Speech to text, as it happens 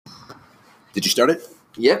Did you start it?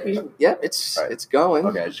 Yep. It's Right. it's going.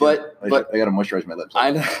 Okay. I got to moisturize my lips.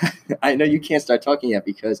 I know you can't start talking yet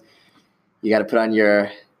because you got to put on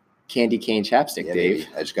your candy cane chapstick, Yeah, Dave.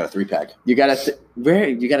 baby. I just got a 3-pack. You got a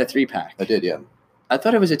you got a 3-pack? I did, yeah. I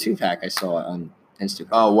thought it was a 2-pack. I saw on Instagram.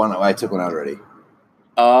 Oh, one. I took one out already.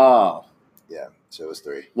 Oh. Yeah. So it was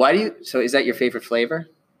 3. Why do you? So is that your favorite flavor?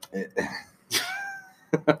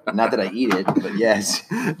 Not that I eat it, but yes.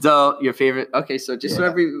 So your favorite? Okay, so just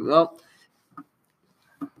so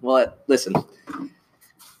well, listen.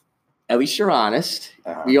 At least you're honest.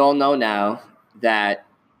 Uh-huh. We all know now that,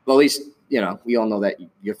 well, at least we all know that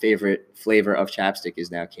your favorite flavor of chapstick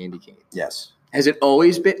is now candy cane. Yes. Has it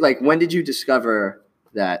always been like? When did you discover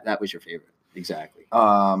that was your favorite? Exactly.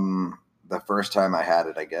 The first time I had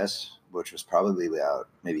it, I guess, which was probably about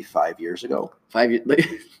maybe 5 years ago. 5 years.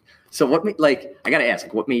 So what? I gotta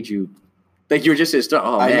ask. What made you? Like you were just no.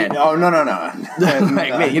 No. Like,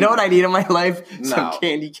 man, you know what I need in my life? No. Some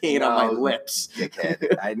candy cane on my lips.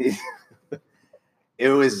 Dickhead. I need. It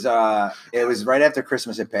was right after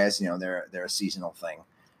Christmas had passed. They're a seasonal thing,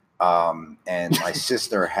 and my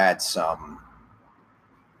sister had some,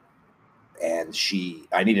 and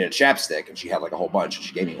I needed a chapstick, and she had like a whole bunch, and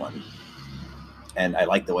she gave me one, and I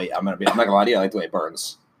like the way I'm not gonna lie to you, I like the way it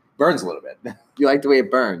burns a little bit. You like the way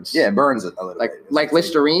it burns? Yeah, it burns a little bit. Like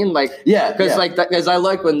Listerine, yeah, because I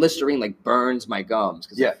like when Listerine like burns my gums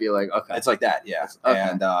because I feel like okay, it's like that, yeah, okay.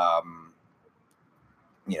 And I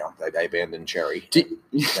abandoned Cherry. Do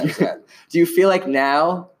you feel like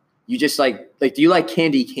now you just do you like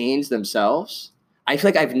candy canes themselves? I feel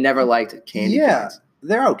like I've never liked candy canes.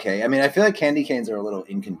 They're okay. I mean, I feel like candy canes are a little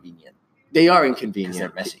inconvenient. They are inconvenient.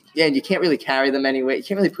 They're messy. Yeah, and you can't really carry them anyway. You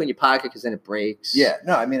can't really put in your pocket because then it breaks. Yeah,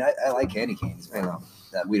 no, I mean, I like candy canes. I know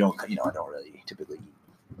that we don't, I don't really typically eat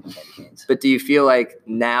candy canes. But do you feel like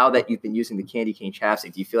now that you've been using the candy cane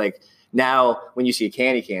chapstick, do you feel like now when you see a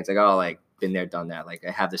candy cane, it's like, oh, like been there, done that. Like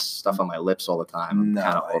I have this stuff on my lips all the time. I'm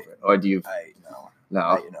kind of over it. Or do you? No.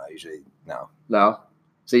 I usually no. No.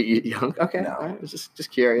 So you okay? No. All right. I was just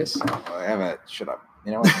curious. I haven't. Shut up.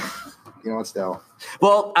 You know what? You know what, Stell?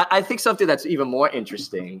 Well, I think something that's even more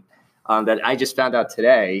interesting that I just found out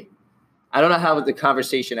today. I don't know how the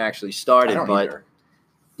conversation actually started, but either.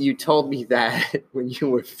 You told me that when you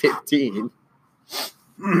were 15,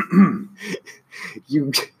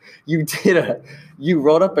 you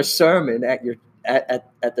wrote up a sermon at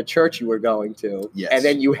the church you were going to, yes. And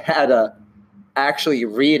then you had to actually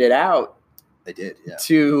read it out. I did, yeah.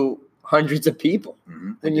 To hundreds of people.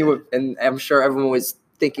 Mm-hmm. And I'm sure everyone was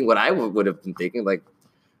thinking what I would have been thinking, like,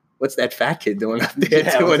 what's that fat kid doing up there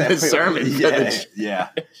doing this sermon? Yeah.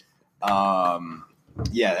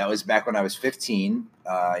 That was back when I was 15.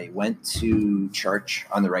 I went to church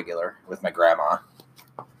on the regular with my grandma.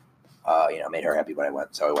 Made her happy when I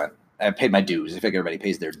went, so I went. I paid my dues. I think everybody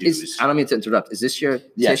pays their dues. I don't mean to interrupt. Is this your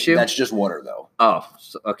tissue? That's just water, though. Oh,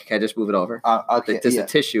 so, okay. Can I just move it over? Okay. The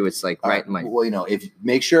tissue, it's like right in my. Well,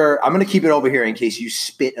 make sure I'm going to keep it over here in case you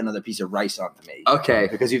spit another piece of rice onto me. Okay.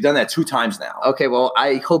 Because you've done that 2 times now. Okay. Well,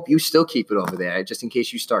 I hope you still keep it over there, just in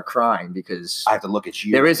case you start crying, because I have to look at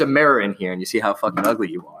you. There is a mirror in here, and you see how fucking ugly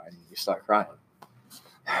you are, and you start crying.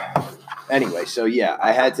 Anyway, so yeah,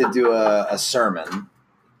 I had to do a sermon.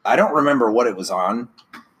 I don't remember what it was on.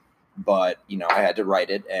 But, I had to write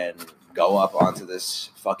it and go up onto this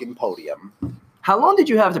fucking podium. How long did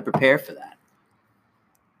you have to prepare for that?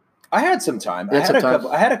 I had some time. I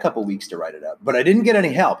had a couple weeks to write it up, but I didn't get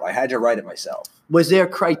any help. I had to write it myself. Was there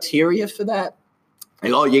criteria for that?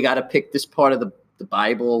 Like, oh, you got to pick this part of the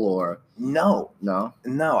Bible or? No,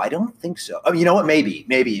 I don't think so. I mean, you know what? Maybe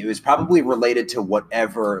it was probably related to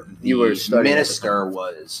whatever the minister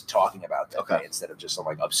was talking about that day, instead of just some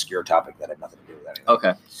obscure topic that had nothing to do with anything.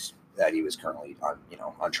 Okay. That he was currently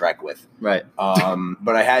on track with. Right.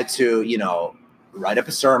 But I had to, write up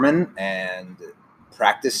a sermon and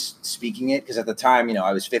practice speaking it. Because at the time,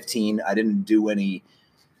 I was 15. I didn't do any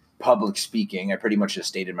public speaking. I pretty much just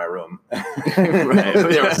stayed in my room. Right.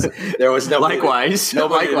 there was nobody.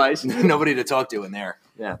 Nobody to talk to in there.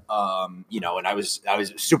 Yeah. And I was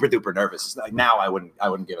super duper nervous. Like now I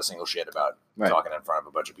wouldn't give a single shit about talking in front of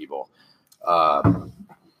a bunch of people.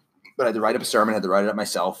 But I had to write up a sermon, had to write it up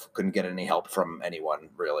myself. Couldn't get any help from anyone,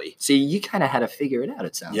 really. See, you kind of had to figure it out,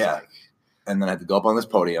 it sounds like. And then I had to go up on this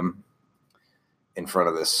podium in front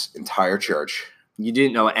of this entire church. You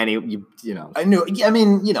didn't know any, I knew, I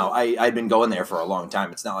mean, I'd been going there for a long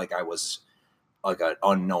time. It's not like I was like an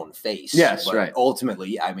unknown face. Yes, but right.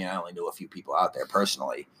 Ultimately, I mean, I only knew a few people out there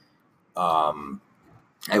personally.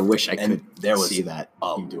 I wish I could see that.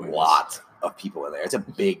 A lot of people in there. It's a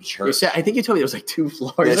big church. I think you told me there was like 2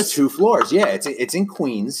 floors. There's 2 floors. Yeah, it's in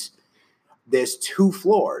Queens. there's 2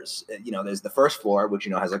 floors. There's the first floor, which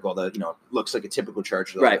has like all the looks like a typical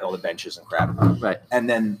church with all the benches and crap. Right. And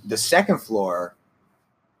then the second floor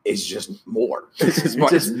is just more. It's more.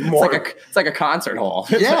 It's like a concert hall.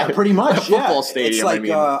 Yeah, pretty much. A football stadium. It's like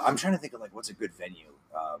I'm trying to think of like what's a good venue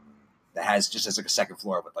that has like a second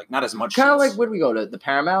floor, but like not as much. Kind of like, where do we go to? The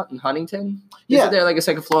Paramount in Huntington? Yeah. Is there like a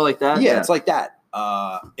second floor like that? Yeah, it's like that.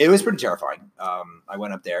 It was pretty terrifying. I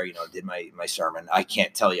went up there, did my sermon. I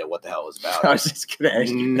can't tell you what the hell it was about. I was just gonna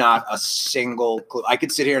ask you. Not a single clue. I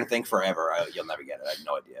could sit here and think forever. You'll never get it. I have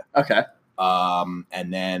no idea. Okay.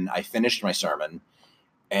 And then I finished my sermon,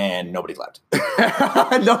 and nobody clapped.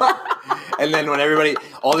 No. And then when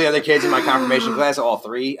all the other kids in my confirmation class, all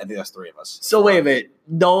 3, I think that's 3 of us. So wait a minute,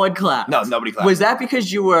 no one clapped. No, nobody clapped. Was that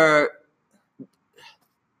because you were?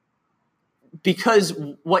 Because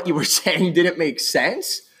what you were saying didn't make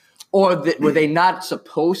sense, or were they not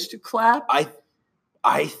supposed to clap?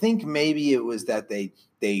 I think maybe it was that they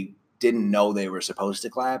didn't know they were supposed to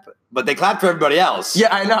clap, but they clapped for everybody else. Yeah,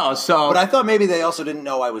 I know. So, but I thought maybe they also didn't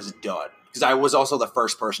know I was done because I was also the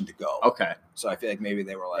first person to go. Okay. So I feel like maybe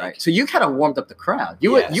they were like, right. So you kind of warmed up the crowd.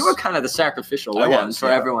 You were kind of the sacrificial lamb for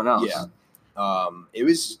everyone else. Yeah.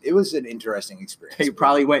 It was an interesting experience. You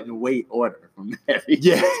probably went in weight order from there.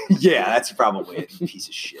 Yeah, that's probably a piece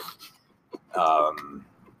of shit. Or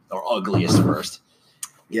ugliest first.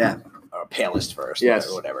 Yeah. Or palest first. Yes.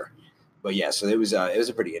 Or whatever. But yeah, so it was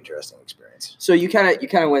a pretty interesting experience. So you kind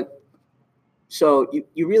of went. So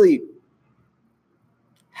you really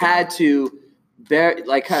had to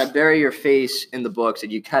bury your face in the books,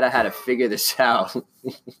 and you kind of had to figure this out.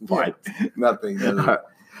 What? Nothing.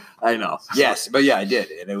 I know. Yes, but yeah, I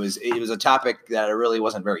did, and it was a topic that I really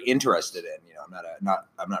wasn't very interested in.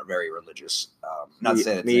 I'm not very religious. Not to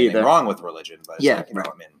say that there's anything wrong with religion, but it's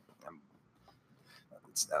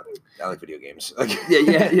I like video games.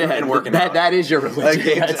 Yeah, and working out. That is your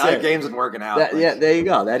religion. I like games and working out. There you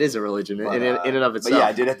go. That is a religion in and of itself. But yeah,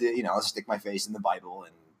 I did have to stick my face in the Bible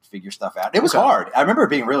and figure stuff out. It was hard. I remember it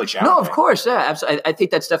being really challenging. No, of course, yeah, absolutely. I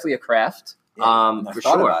think that's definitely a craft. Yeah, I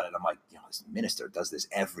thought about it. I'm like, this minister does this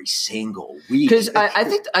every single week. Because I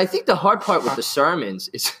think the hard part with the sermons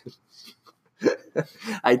is,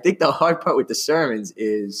 I think the hard part with the sermons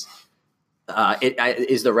is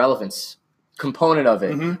the relevance component of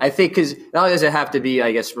it. Mm-hmm. I think because not only does it have to be,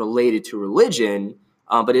 I guess, related to religion,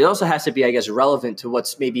 but it also has to be, I guess, relevant to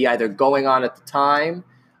what's maybe either going on at the time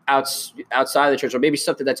outside of the church, or maybe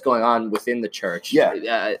something that's going on within the church.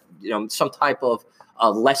 Yeah. Some type of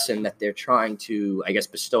a lesson that they're trying to, I guess,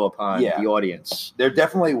 bestow upon the audience. There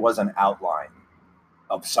definitely was an outline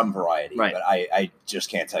of some variety, right. But I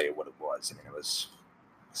just can't tell you what it was. I mean, it was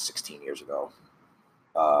 16 years ago.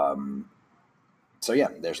 So yeah,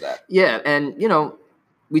 there's that. Yeah, and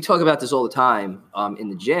we talk about this all the time in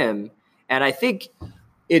the gym, and I think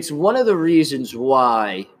it's one of the reasons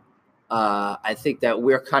why I think that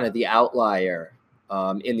we're kind of the outlier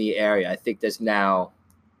in the area. I think there's now,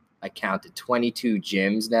 I counted 22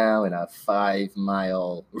 gyms now in a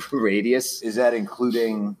 5-mile radius. Is that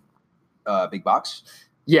including big box?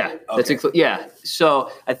 Yeah, okay. Yeah.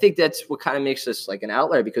 So I think that's what kind of makes us like an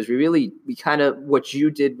outlier, because we kind of, what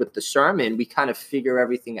you did with the sermon, we kind of figure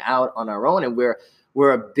everything out on our own, and we're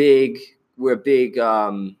big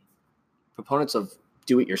proponents of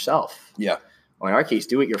do it yourself. Yeah. Or in our case,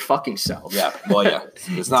 do it your fucking self. Yeah. Well, yeah.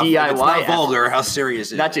 It's not DIY. It's not vulgar. How serious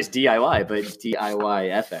is it? Not just DIY, but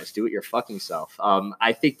DIYFS. Do it your fucking self.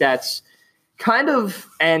 I think that's kind of,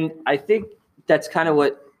 and I think that's kind of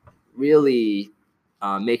what really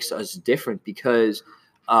makes us different, because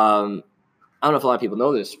I don't know if a lot of people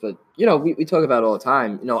know this, but we talk about it all the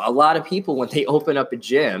time. A lot of people, when they open up a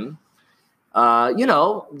gym,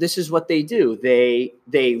 this is what they do. They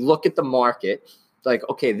look at the market. Like,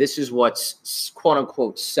 okay, this is what's quote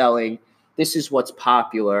unquote selling. This is what's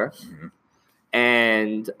popular. Mm-hmm.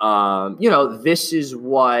 And, this is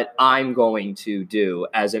what I'm going to do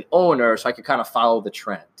as an owner, so I can kind of follow the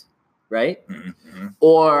trend, right? Mm-hmm.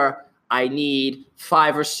 Or I need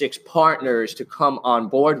 5 or 6 partners to come on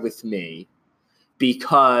board with me,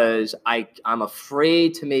 because I'm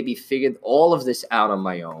afraid to maybe figure all of this out on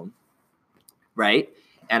my own, right?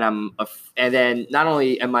 And then not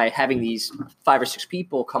only am I having these 5 or 6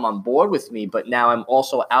 people come on board with me, but now I'm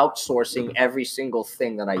also outsourcing every single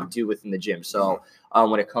thing that I do within the gym. So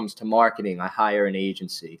when it comes to marketing, I hire an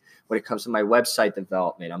agency. When it comes to my website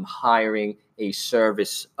development, I'm hiring a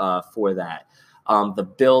service for that. The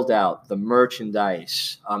build out, the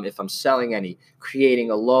merchandise, if I'm selling any, creating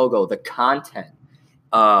a logo, the content.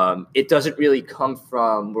 It doesn't really come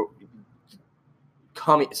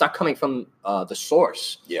not coming from the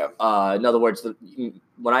source. Yeah. In other words,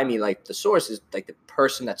 what I mean, like the source is like the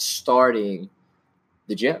person that's starting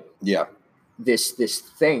the gym. Yeah. This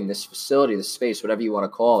thing, this facility, this space, whatever you want to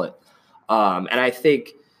call it. And I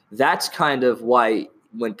think that's kind of why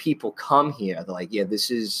when people come here, they're like, yeah,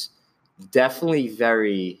 this is definitely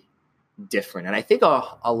very different. And I think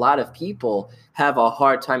a lot of people have a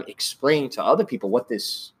hard time explaining to other people what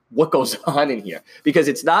goes on in here, because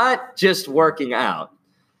it's not just working out.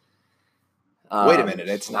 Wait a minute,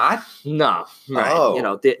 it's not? No. Right.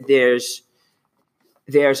 Oh.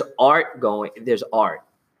 There's art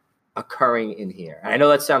occurring in here. I know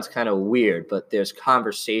that sounds kind of weird, but there's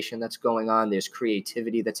conversation that's going on. There's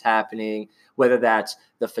creativity that's happening, whether that's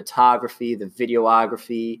the photography, the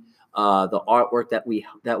videography, the artwork that we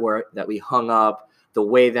hung up, the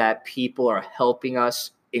way that people are helping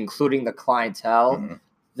us, including the clientele. Mm-hmm.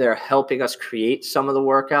 They're helping us create some of the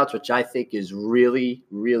workouts, which I think is really,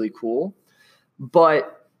 really cool.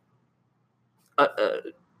 But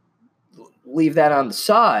leave that on the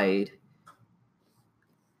side.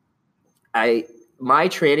 My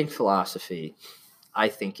training philosophy, I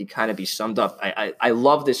think, it kind of be summed up. I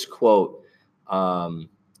love this quote.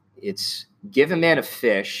 It's give a man a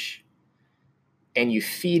fish and you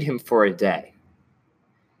feed him for a day.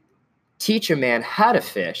 Teach a man how to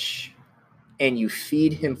fish and you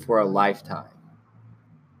feed him for a lifetime.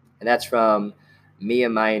 And that's from Mia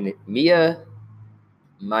Maimonides.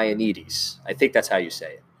 I think that's how you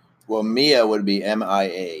say it. Well, Mia would be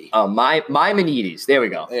M-I-A. Oh, Maimonides. There we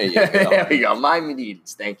go. There you go. There we go.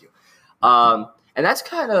 Maimonides. Thank you. And that's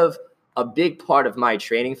kind of a big part of my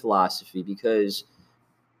training philosophy because,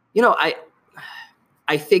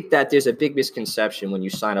 I think that there's a big misconception when you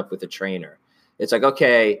sign up with a trainer. It's like,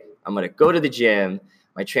 okay, I'm going to go to the gym.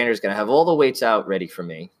 My trainer is going to have all the weights out ready for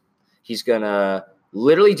me. He's going to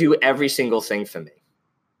literally do every single thing for me,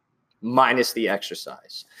 minus the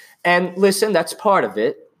exercise. And listen, that's part of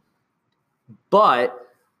it. But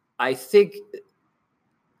I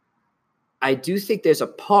do think there's a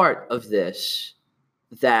part of this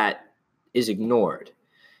that is ignored,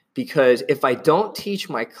 because if I don't teach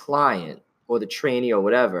my client or the trainee or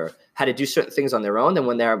whatever how to do certain things on their own, then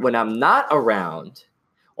when I'm not around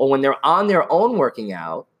or when they're on their own working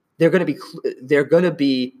out, they're going to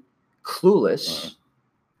be clueless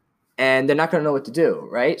and they're not going to know what to do,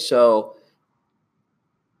 right? So,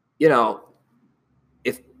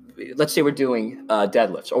 if let's say we're doing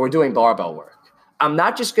deadlifts or we're doing barbell work, I'm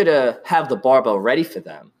not just going to have the barbell ready for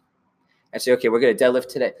them and say, okay, we're going to deadlift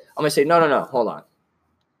today. I'm going to say, no, hold on.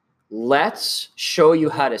 Let's show you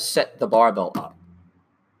how to set the barbell up.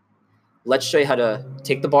 Let's show you how to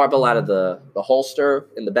take the barbell out of the holster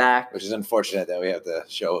in the back. Which is unfortunate that we have to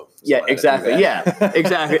show. Yeah, exactly. Yeah,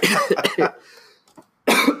 exactly.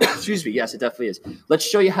 Excuse me. Yes, it definitely is. Let's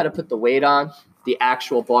show you how to put the weight on, the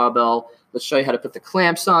actual barbell. Let's show you how to put the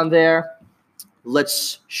clamps on there.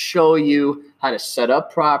 Let's show you how to set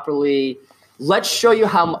up properly. Let's show you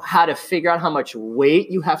how to figure out how much weight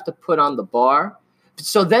you have to put on the bar.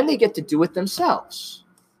 So then they get to do it themselves.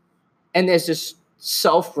 And there's this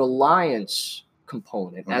self-reliance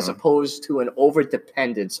component as opposed to an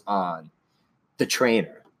over-dependence on the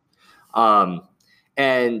trainer.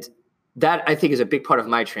 And that, I think, is a big part of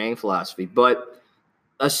my training philosophy. But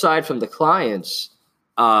aside from the clients,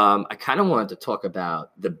 I kind of wanted to talk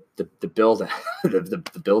about the build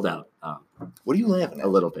the build out. What are you laughing at? A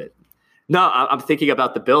little bit. No, I'm thinking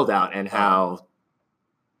about the build out and how,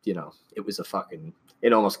 it was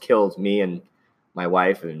it almost killed me and my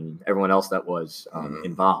wife and everyone else that was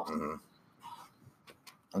involved. Mm-hmm.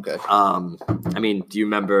 Okay. Do you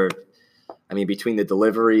remember? Between the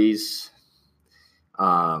deliveries,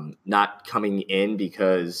 not coming in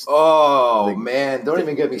because. Oh man! Don't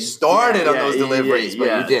even get me started on those deliveries.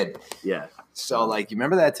 But you did. Yeah. So you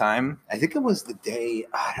remember that time? I think it was the day.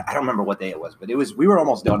 I don't remember what day it was, but we were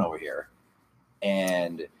almost done over here,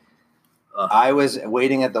 and I was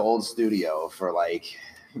waiting at the old studio for a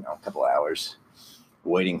couple hours,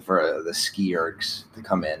 waiting for the ski ergs to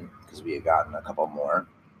come in because we had gotten a couple more.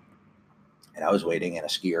 And I was waiting, and a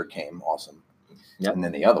ski erg came, awesome. Yep. And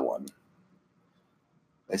then the other one,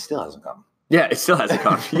 it still hasn't come. Yeah, it still hasn't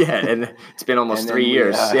come. Yeah, and it's been almost 3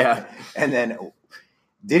 years. Yeah. And then,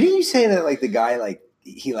 didn't you say that the guy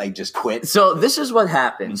he just quit? So this is what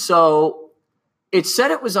happened. So it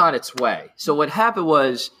said it was on its way. So what happened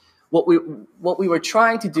was what we were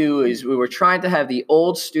trying to do is we were trying to have the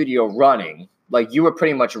old studio running, like you were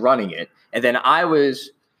pretty much running it, and then I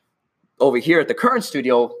was over here at the current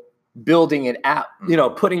studio building it out,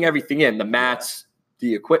 putting everything in, the mats,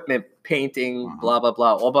 the equipment, painting, blah, blah,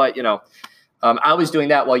 blah, all but, I was doing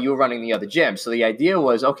that while you were running the other gym. So the idea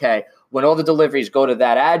was, okay, when all the deliveries go to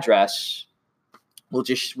that address, we'll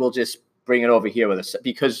just bring it over here with us,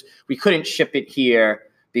 because we couldn't ship it here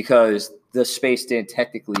because the space didn't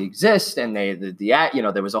technically exist, and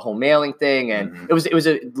there was a whole mailing thing, and it was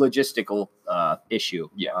a logistical issue.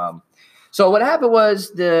 Yeah. So what happened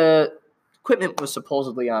was the equipment was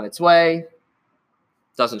supposedly on its way,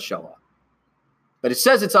 doesn't show up, but it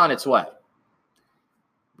says it's on its way.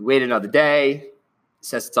 We wait another day, it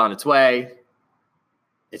says it's on its way.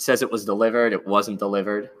 It says it was delivered. It wasn't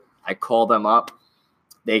delivered. I call them up.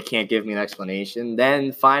 They can't give me an explanation.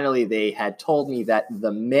 Then finally they had told me that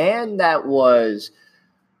the man that was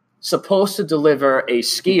supposed to deliver a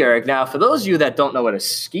ski erg. Now, for those of you that don't know what a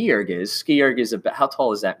ski erg is about, how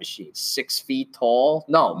tall is that machine? 6 feet tall?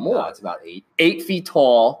 No, more. No, it's about 8. 8 feet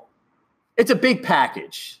tall. It's a big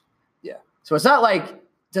package. Yeah. So it's not like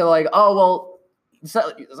they're like, oh, well, it's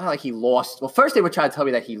not like he lost. Well, first they were trying to tell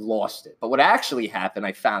me that he lost it. But what actually happened,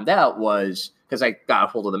 I found out, was, because I got a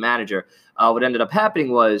hold of the manager, what ended up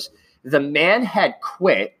happening was the man had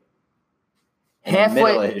quit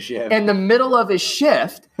halfway in the middle of his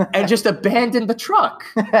shift and just abandoned the truck.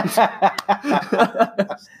 And I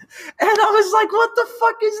was like, what the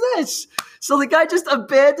fuck is this? So the guy just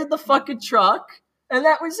abandoned the fucking truck, and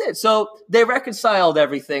that was it. So they reconciled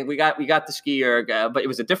everything. We got the ski erg, but it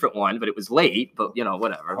was a different one, but it was late, but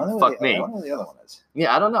whatever. Fuck me. I don't know what the other one is.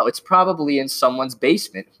 Yeah, I don't know. It's probably in someone's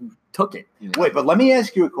basement who took it. Wait, but let me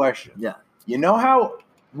ask you a question. Yeah. You know how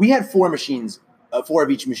we had 4 machines, 4 of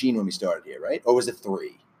each machine when we started here, right? Or was it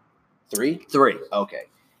 3? 3? 3. Okay.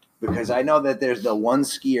 Because I know that there's the one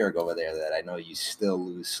ski erg over there that I know you still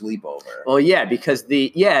lose sleep over. Well, yeah, because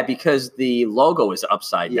the logo is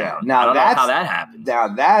upside down. Now I don't know how that happened. Now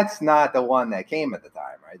that's not the one that came at the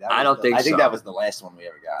time, right? I think that was the last one we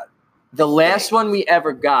ever got. The last one we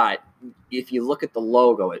ever got, if you look at the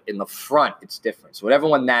logo in the front, it's different. So whatever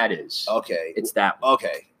one that is, okay, it's that one.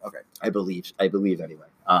 Okay. I believe anyway.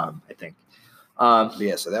 I think.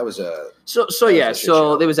 Yeah. So that was a.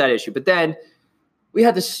 So there was that issue, but then we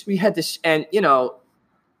had this, and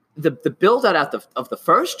the build out of the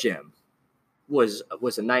first gym was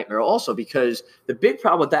a nightmare also, because the big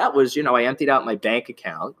problem with that was, I emptied out my bank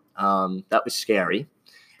account. That was scary.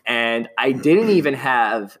 And I didn't even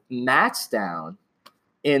have mats down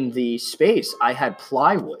in the space. I had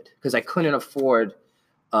plywood because I couldn't afford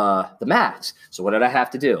the mats. So what did I have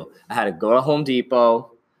to do? I had to go to Home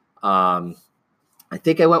Depot. I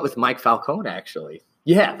think I went with Mike Falcone, actually.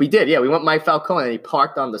 Yeah, we did. Yeah, we went with Mike Falcone, and he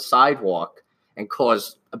parked on the sidewalk and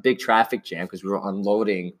caused a big traffic jam because we were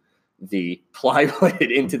unloading the plywood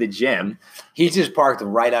into the gym. He just parked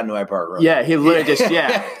right on New Park Road. Yeah, he literally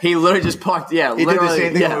just parked. Yeah, he did the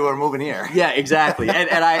same thing when we were moving here. Yeah, exactly.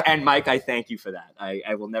 And Mike, I thank you for that.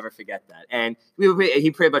 I will never forget that. And he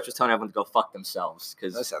pretty much was telling everyone to go fuck themselves,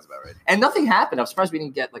 because that sounds about right. And nothing happened. I'm surprised we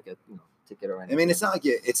didn't get like a ticket or anything. I mean, it's not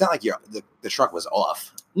like the truck was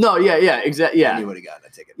off. No, yeah, exactly. Yeah, you would have gotten a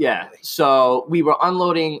ticket. Yeah. Probably. So we were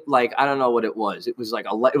unloading, like, I don't know what it was. It was like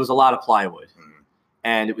it was a lot of plywood. Mm-hmm.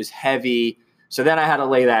 And it was heavy. So then I had to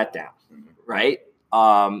lay that down, right?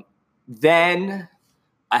 Then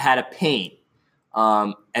I had to paint.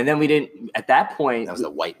 And then we didn't, at that point. That was the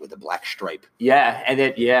white with the black stripe. Yeah. And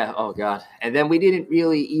then, oh God. And then we didn't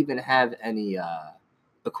really even have any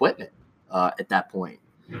equipment at that point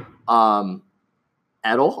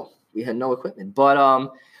at all. We had no equipment. But,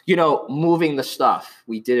 moving the stuff,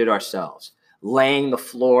 we did it ourselves. Laying the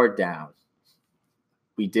floor down,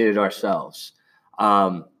 we did it ourselves.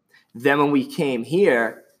 Then when we came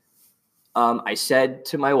here, I said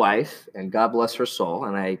to my wife, and God bless her soul,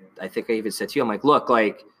 and I think I even said to you, I'm like, look,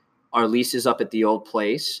 like, our lease is up at the old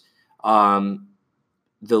place. The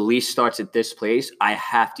lease starts at this place. I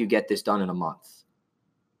have to get this done in a month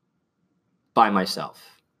by myself.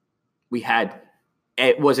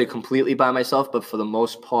 It wasn't completely by myself, but for the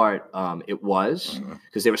most part, it was,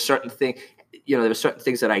 because there were certain things,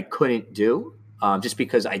 that I couldn't do. Just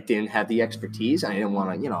because I didn't have the expertise and I didn't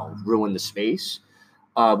want to, ruin the space.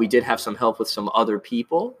 We did have some help with some other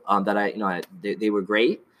people that they were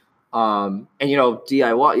great. And,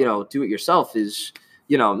 DIY, do it yourself is,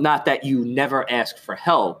 not that you never ask for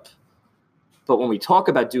help, but when we talk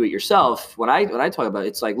about do it yourself, when I talk about it,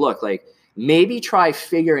 it's like, look, like, maybe try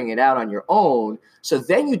figuring it out on your own. So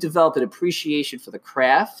then you develop an appreciation for the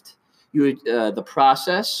craft, the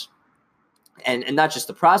process, and not just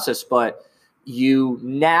the process, but you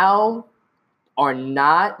now are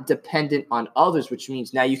not dependent on others, which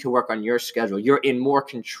means now you can work on your schedule. You're in more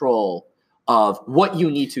control of what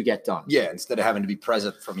you need to get done. Yeah, instead of having to be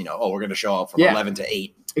present from, we're going to show up from 11 to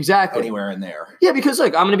 8. Exactly. Anywhere in there. Yeah, because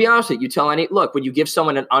look, I'm going to be honest with you. Look, when you give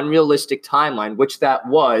someone an unrealistic timeline, which that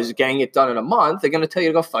was getting it done in a month, they're going to tell you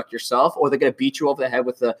to go fuck yourself, or they're going to beat you over the head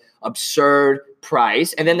with the absurd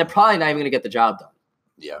price, and then they're probably not even going to get the job done.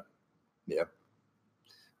 Yeah. Yeah.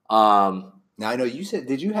 Now I know you said,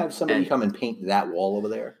 did you have somebody come and paint that wall over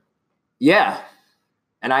there? Yeah.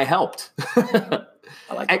 And I helped. I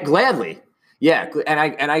like that. Gladly. Yeah.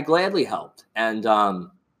 And I gladly helped. And, I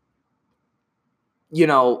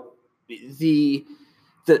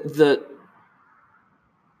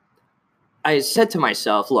said to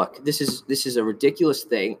myself, look, this is a ridiculous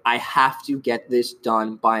thing. I have to get this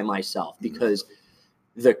done by myself, because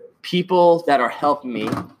the people that are helping me,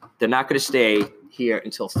 they're not going to stay here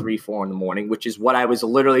until 3, 4 in the morning, which is what I was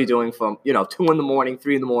literally doing from, 2 in the morning,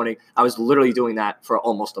 3 in the morning. I was literally doing that for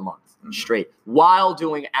almost a month straight while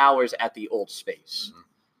doing hours at the old space.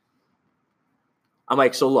 I'm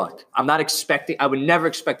like, so look, I would never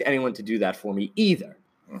expect anyone to do that for me either.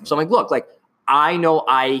 So I'm like, look, like, I know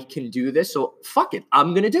I can do this, so fuck it,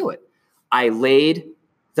 I'm going to do it. I laid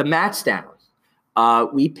the mats down.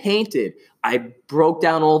 We painted. I broke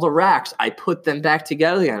down all the racks. I put them back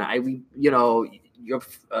together again.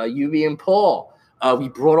 Yubi and Paul, we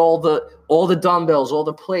brought all the dumbbells, all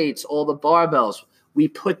the plates, all the barbells. We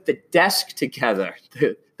put the desk together,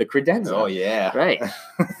 the credenza. Oh yeah, right.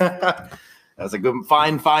 That's a good,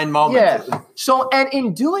 fine moment. Yeah. So, and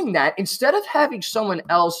in doing that, instead of having someone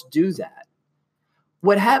else do that,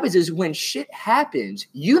 what happens is when shit happens,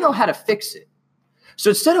 you know how to fix it.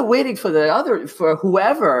 So instead of waiting for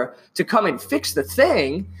whoever to come and fix the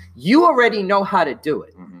thing, you already know how to do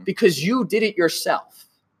it because you did it yourself.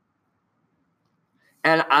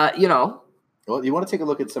 And, Well, you want to take a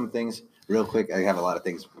look at some things real quick? I have a lot of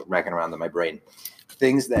things racking around in my brain.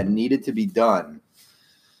 Things that needed to be done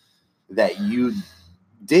that you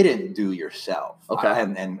didn't do yourself. Okay.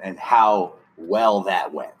 And how well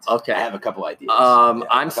that went. Okay. I have a couple ideas.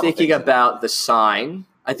 I'm thinking about the sign.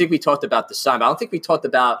 I think we talked about the sign, but I don't think we talked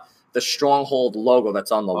about the Stronghold logo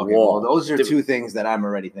that's on the wall. Well, those are two things that I'm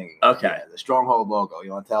already thinking of. Okay. Yeah, the Stronghold logo.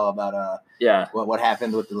 You want to tell about what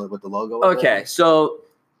happened with the logo? Okay. So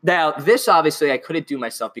now this obviously I couldn't do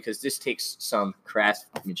myself because this takes some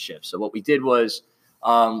craftsmanship. So what we did was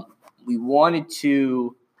we wanted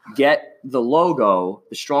to get the logo,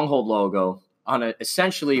 the Stronghold logo, on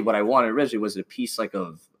essentially what I wanted originally was a piece like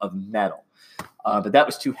of metal. But that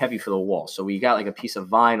was too heavy for the wall. So we got like a piece of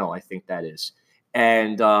vinyl, I think that is.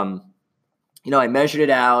 And, I measured it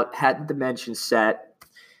out, had the dimensions set,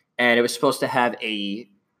 and it was supposed to have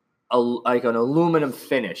like an aluminum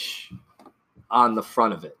finish on the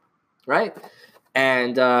front of it, right?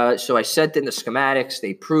 And so I sent in the schematics.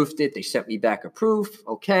 They proofed it. They sent me back a proof.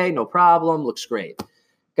 Okay, no problem. Looks great.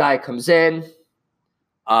 Guy comes in.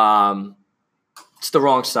 It's the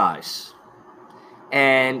wrong size.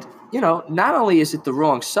 And, not only is it the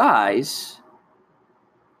wrong size,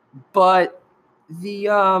 but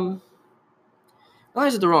not only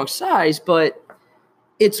is it the wrong size, but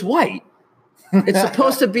it's white. It's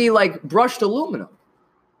supposed to be like brushed aluminum.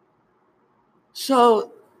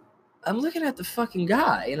 So I'm looking at the fucking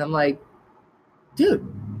guy and I'm like, dude,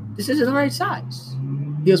 this isn't the right size.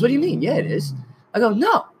 He goes, what do you mean? Yeah, it is. I go,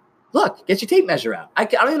 no, look, get your tape measure out. I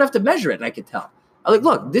don't even have to measure it, and I can tell. I'm like,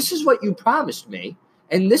 look, this is what you promised me,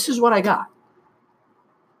 and this is what I got.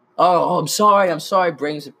 Oh, I'm sorry.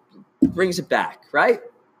 Brings it back, right?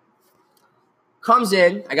 Comes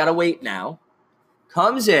in. I got to wait now.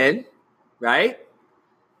 Comes in, right?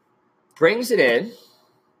 Brings it in,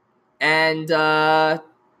 and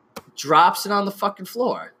drops it on the fucking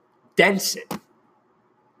floor. Dents it.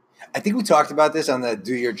 I think we talked about this on the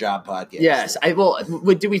Do Your Job podcast. Yes.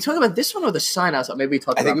 Did we talk about this one or the sign outside? Maybe we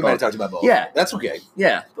talked about both. I think we might have talked about both. Yeah. That's okay.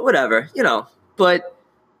 Yeah, but whatever, But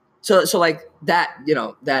so like that,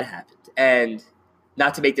 that happened. And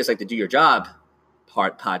not to make this like the Do Your Job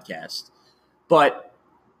podcast, but,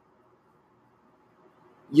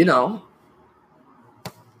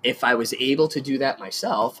 if I was able to do that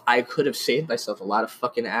myself, I could have saved myself a lot of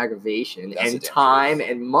fucking aggravation and time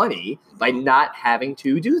and money by not having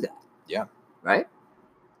to do that. Yeah. Right?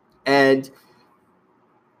 And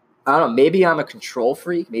I don't know, maybe I'm a control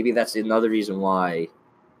freak. Maybe that's another reason why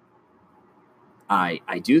I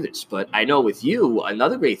do this. But I know with you,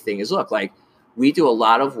 another great thing is, look, like we do a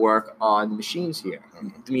lot of work on machines here,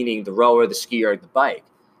 meaning the rower, the skier, the bike.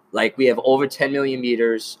 Like we have over 10 million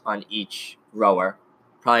meters on each rower.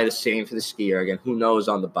 Probably the same for the skier. Again, who knows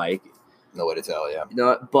on the bike? No way to tell, yeah.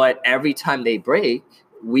 But every time they break,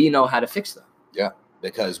 we know how to fix them. Yeah,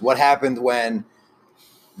 because what happened when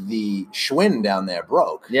the Schwinn down there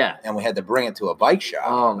broke. Yeah. And we had to bring it to a bike shop.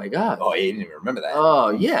 Oh my God. Oh, you didn't even remember that. Oh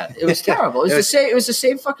yeah. It was terrible. It was the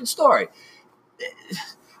same fucking story.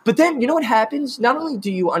 But then you know what happens? Not only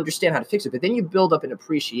do you understand how to fix it, but then you build up an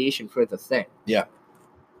appreciation for the thing. Yeah.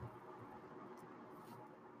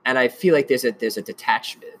 And I feel like there's a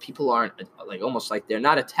detachment. People aren't like almost like they're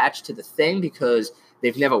not attached to the thing because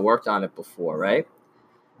they've never worked on it before, right?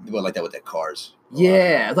 Well, like that with their cars.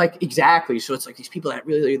 Yeah, like exactly. So it's like these people that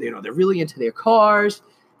really, they're really into their cars,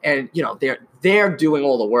 and they're doing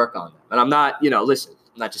all the work on them. And I'm not, listen,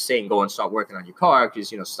 I'm not just saying go and start working on your car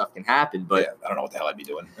because stuff can happen. But yeah, I don't know what the hell I'd be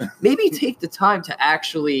doing. Maybe take the time to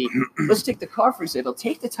actually let's take the car for example.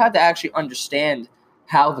 Take the time to actually understand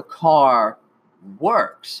how the car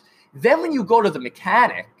works. Then when you go to the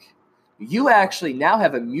mechanic, you actually now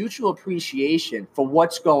have a mutual appreciation for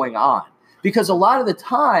what's going on. Because a lot of the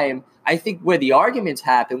time, I think where the arguments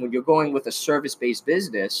happen when you're going with a service-based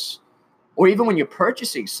business, or even when you're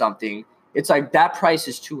purchasing something, it's like that price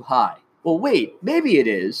is too high. Well, wait, maybe it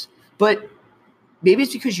is, but maybe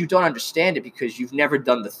it's because you don't understand it because you've never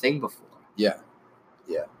done the thing before. Yeah,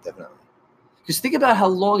 definitely. Because think about how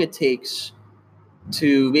long it takes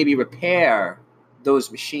to maybe repair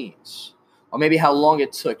those machines, or maybe how long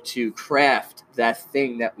it took to craft that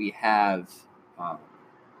thing that we have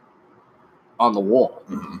on the wall.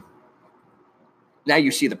 Mm-hmm. Now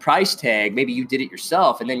you see the price tag. Maybe you did it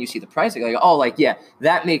yourself, and then you see the price tag. Like, oh, like yeah,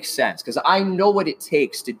 that makes sense because I know what it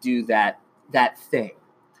takes to do that thing.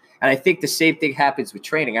 And I think the same thing happens with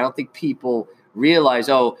training. I don't think people realize,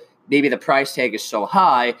 oh, maybe the price tag is so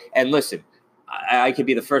high. And listen, I could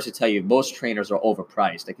be the first to tell you most trainers are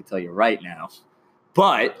overpriced. I can tell you right now.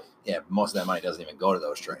 But yeah, most of that money doesn't even go to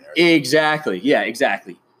those trainers. Exactly. Yeah,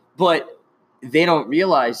 exactly. But they don't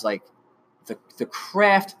realize like the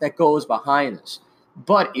craft that goes behind this.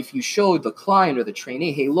 But if you show the client or the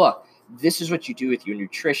trainee, hey, look, this is what you do with your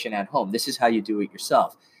nutrition at home. This is how you do it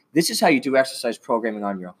yourself. This is how you do exercise programming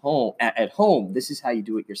on your home at home. This is how you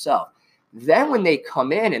do it yourself. Then when they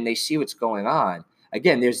come in and they see what's going on,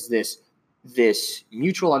 again, there's this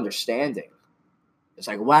mutual understanding. It's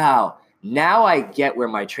like, wow, now I get where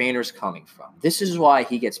my trainer's coming from. This is why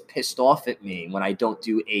he gets pissed off at me when I don't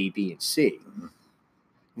do A, B, and C. Mm-hmm.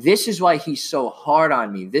 This is why he's so hard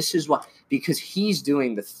on me. This is why, because he's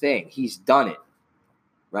doing the thing. He's done it,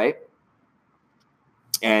 right?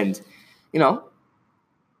 And,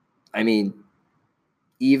 I mean,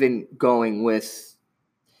 even going with,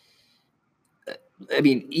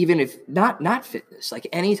 even if not fitness, like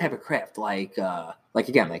any type of craft, like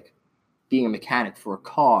being a mechanic for a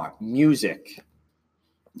car, music.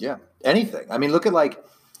 Yeah, anything. I mean, look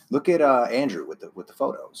at Andrew with the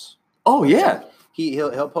photos. Oh yeah,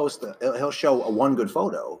 he'll post he'll show a one good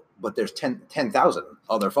photo, but there's 10,000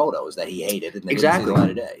 other photos that he hated and they didn't see the light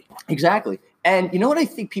of day. Exactly. And you know what I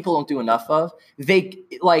think people don't do enough of? They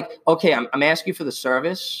like, okay, I'm asking you for the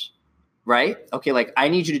service, right? Okay, like I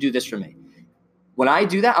need you to do this for me. When I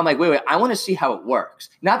do that, I'm like, wait, I want to see how it works.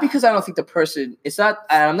 Not because I don't think the person,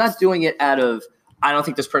 I'm not doing it out of, I don't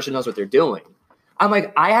think this person knows what they're doing. I'm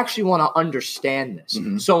like, I actually want to understand this.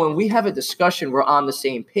 Mm-hmm. So when we have a discussion, we're on the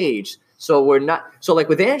same page. So we're not, so like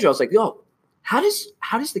with Andrew, I was like, yo, how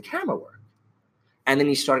does the camera work? And then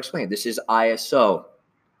he started explaining, this is ISO.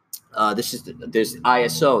 There's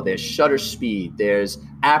ISO, there's shutter speed, there's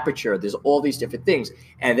aperture, there's all these different things.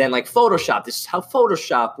 And then like Photoshop, this is how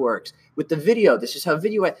Photoshop works. With the video, this is how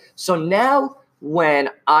video. So now when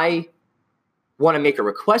I want to make a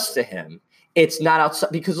request to him, it's not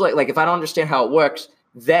outside because like if I don't understand how it works,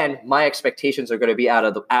 then my expectations are going to be out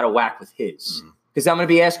of whack with his because I'm going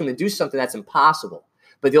to be asking him to do something that's impossible.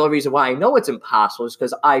 But the only reason why I know it's impossible is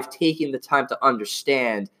because I've taken the time to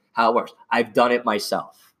understand how it works. I've done it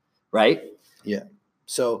myself, right? Yeah.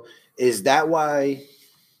 So is that why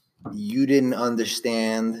you didn't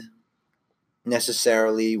understand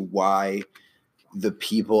necessarily why the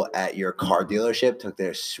people at your car dealership took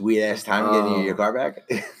their sweet ass time getting you your car back?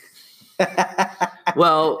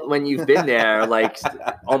 Well, when you've been there like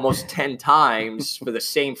almost 10 times for the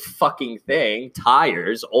same fucking thing,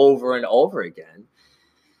 tires over and over again.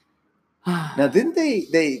 Now, didn't they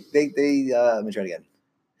let me try it again.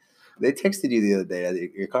 They texted you the other day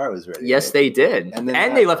that your car was ready. Yes, right? They did. And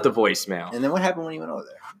they left a voicemail. And then what happened when you went over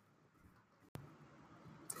there?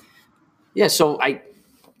 Yeah, so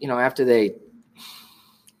after they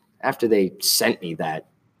sent me that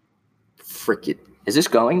frickin', is this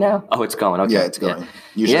going now? Oh, it's going. Okay. Yeah, it's going. Yeah.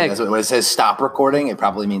 Usually that's when it says stop recording, it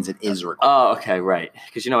probably means it is recording. Oh, okay, right.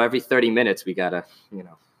 Because every 30 minutes we gotta,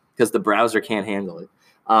 because the browser can't handle it.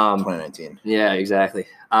 2019. Yeah, exactly.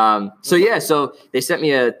 So they sent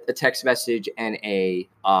me a text message and a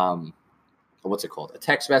what's it called? A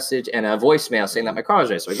text message and a voicemail saying that my car is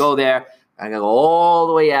ready. So I go there. I gotta go all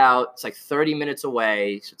the way out. It's like 30 minutes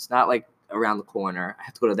away, so it's not like around the corner. I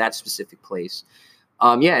have to go to that specific place.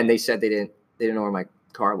 And they said they didn't know where my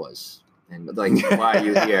car was. And like, why are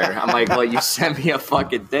you here? I'm like, well, you sent me a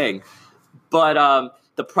fucking thing. But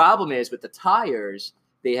the problem is with the tires,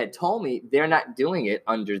 they had told me they're not doing it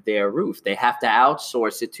under their roof. They have to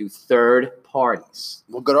outsource it to third parties.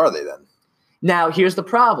 What good are they then? Now, here's the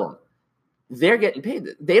problem. They're getting paid.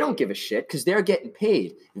 They don't give a shit because they're getting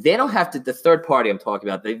paid. They don't have to, the third party I'm talking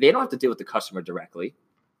about, they don't have to deal with the customer directly,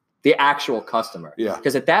 the actual customer. Yeah.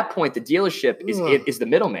 Because at that point, the dealership is the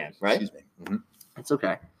middleman, right? Excuse me. Mm-hmm. It's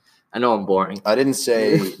okay. I know I'm boring. I didn't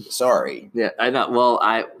say sorry. Yeah, I know.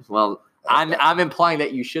 Well, I'm implying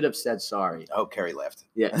that you should have said sorry. Oh, Kerry left.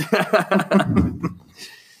 Yeah.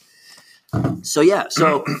 So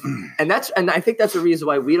and I think that's the reason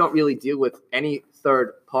why we don't really deal with any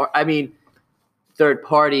third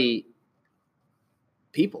party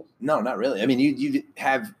people. No, not really. I mean, you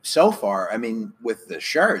have so far. I mean, with the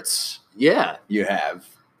shirts, yeah, you have.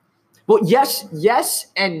 Well, yes,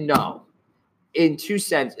 and no. In two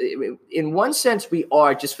sense, in one sense, we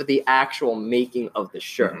are just for the actual making of the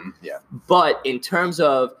shirt. Mm-hmm. Yeah. But in terms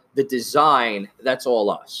of the design, that's all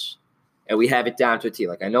us. And we have it down to a T.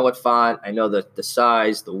 Like I know what font, I know the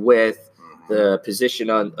size, the width, the position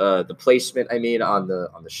on the placement. I mean on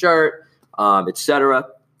the shirt, etc.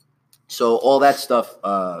 So all that stuff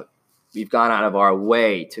we've gone out of our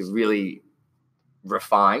way to really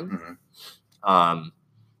refine. Mm-hmm.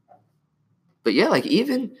 But yeah, like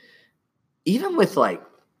even with like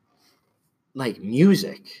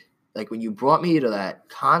music, like when you brought me to that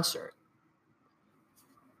concert,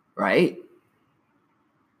 right?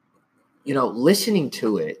 You know, listening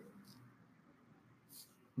to it,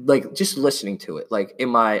 like just listening to it, like in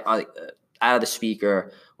my out of the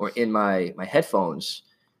speaker or in my headphones,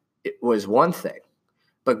 it was one thing.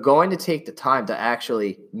 But going to take the time to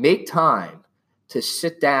actually make time to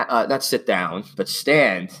sit down, not sit down, but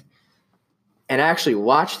stand and actually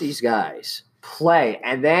watch these guys play,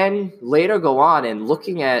 and then later go on and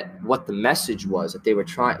looking at what the message was that they were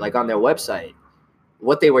trying, like on their website,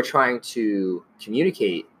 what they were trying to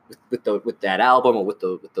communicate with that album or with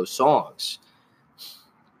those songs,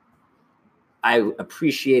 I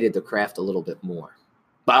appreciated the craft a little bit more,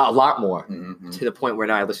 but a lot more, to the point where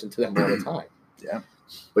now I listen to them all the time. Yeah,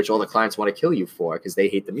 which all the clients want to kill you for because they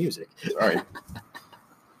hate the music. Sorry,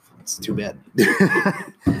 it's too bad.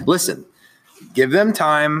 Listen, give them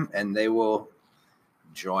time, and they will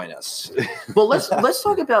join us. Well, let's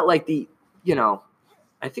talk about like the,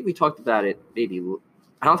 I think we talked about it maybe.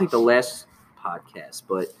 I don't think the last podcast,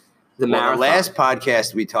 but the marathon. The last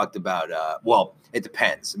podcast we talked about. Well, it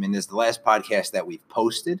depends. I mean, there's the last podcast that we've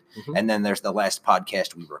posted, and then there's the last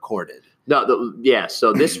podcast we recorded. No,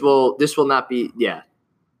 So this will not be. Yeah.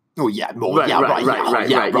 Oh yeah.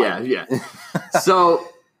 Right. So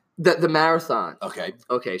the marathon.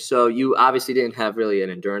 Okay. So you obviously didn't have really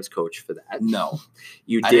an endurance coach for that. No,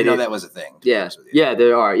 you did. I didn't know that was a thing. Yeah. Yeah,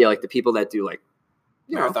 there are. Yeah, like the people that do like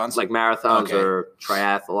marathons, like marathons or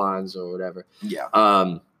triathlons or whatever. Yeah.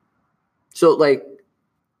 So like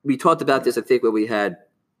we talked about this, I think, when we had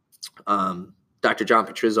Dr. John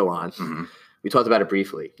Patrizzo on. Mm-hmm. We talked about it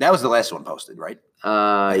briefly. That was the last one posted, right?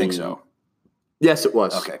 I think so. Yes, it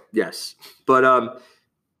was. Okay. Yes. But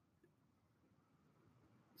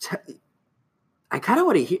I kind of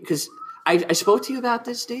want to hear, because I spoke to you about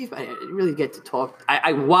this, Dave. I didn't really get to talk.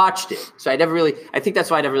 I watched it. So I think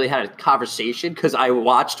that's why I never really had a conversation, because I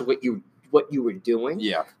watched what you were doing.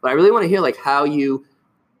 Yeah. But I really want to hear like how you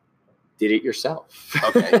did it yourself.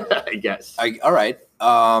 Okay. I guess. All right.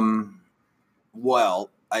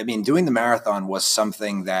 Well, I mean, doing the marathon was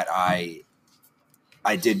something that I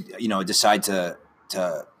did, decide to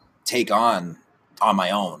take on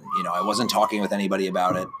my own. I wasn't talking with anybody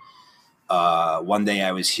about it. One day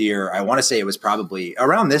I was here. I want to say it was probably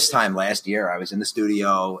around this time last year. I was in the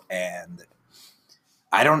studio, and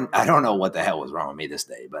I don't know what the hell was wrong with me this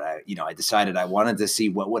day, but I decided I wanted to see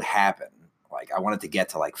what would happen. Like I wanted to get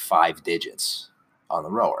to like 5 digits on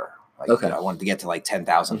the rower. Like I wanted to get to like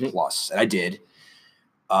 10,000 plus, and I did.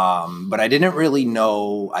 But I didn't really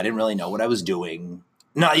know what I was doing.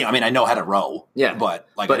 No, I mean, I know how to row. Yeah, but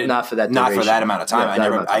not for that duration. Not for that amount of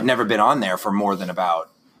time. I'd never been on there for more than about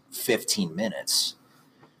 15 minutes.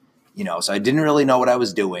 So I didn't really know what I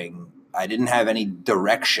was doing. I didn't have any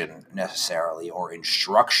direction necessarily, or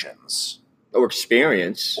instructions, or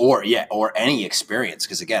experience, or any experience.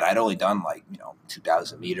 Because again, I'd only done like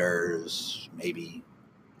 2,000 meters, maybe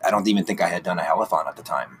I don't even think I had done a hellathon at the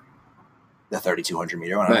time, the 3,200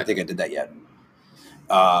 meter one. I don't think I did that yet.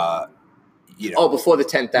 Before the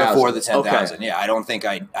 10,000. Before the 10,000. Okay. Yeah. I don't think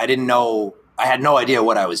I didn't know. I had no idea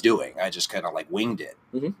what I was doing. I just kind of like winged it,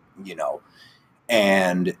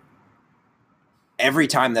 and every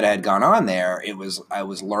time that I had gone on there, I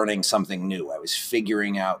was learning something new. I was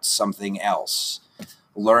figuring out something else,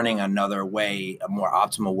 learning another way, a more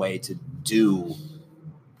optimal way to do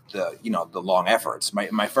the long efforts.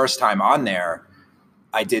 My first time on there,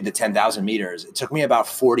 I did the 10,000 meters. It took me about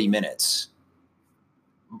 40 minutes.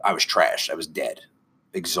 I was trashed. I was dead,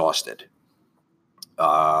 exhausted.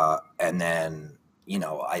 And then,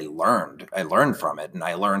 I learned from it, and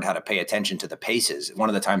I learned how to pay attention to the paces. One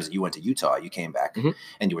of the times that you went to Utah, you came back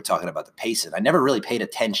and you were talking about the paces. I never really paid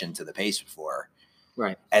attention to the pace before.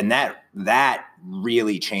 Right. And that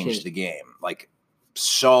really changed the game. Like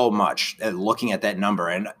so much, looking at that number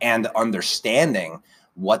and understanding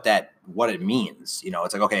what it means.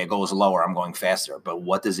 It's like, okay, it goes lower, I'm going faster, but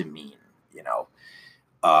what does it mean?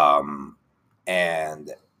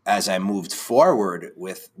 And as I moved forward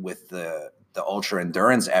with the ultra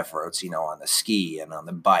endurance efforts, on the ski and on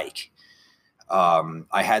the bike,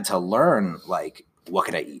 I had to learn, like, what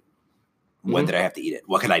could I eat? When did I have to eat it?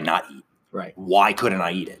 What could I not eat? Right. Why couldn't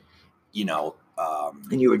I eat it?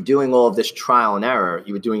 And you were doing all of this trial and error.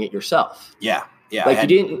 You were doing it yourself. Yeah. Yeah. Like, you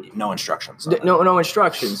didn't. No instructions. No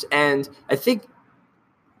instructions. And I think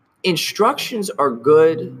instructions are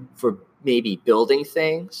good for maybe building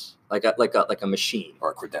things like a machine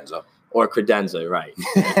or a credenza. Right.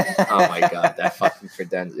 Oh my God, that fucking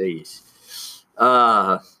credenza.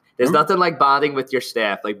 There's nothing like bonding with your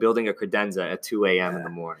staff, like building a credenza at 2 a.m. in the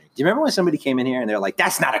morning. Do you remember when somebody came in here and they're like,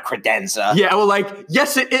 "That's not a credenza"? Yeah, well, like,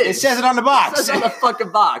 yes, it is. It says it on the box. It says it on the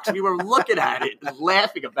fucking box. We were looking at it and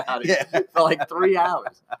laughing about it for like 3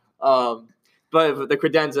 hours. But the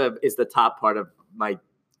credenza is the top part of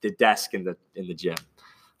the desk in the gym.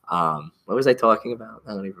 What was I talking about?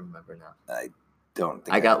 I don't even remember now. I don't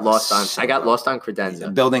think I got lost on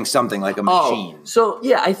credenza. Building something like a machine. So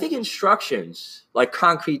yeah, I think instructions, like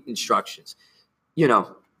concrete instructions, I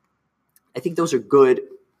think those are good,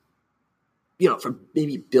 for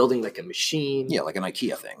maybe building like a machine. Yeah, like an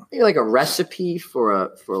IKEA thing. Maybe like a recipe for a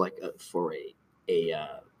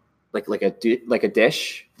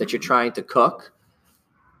dish that you're trying to cook.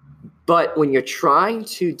 But when you're trying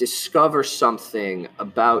to discover something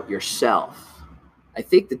about yourself, I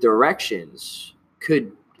think the directions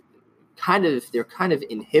could they're kind of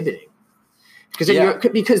inhibiting. Because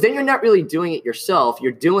then you're not really doing it yourself.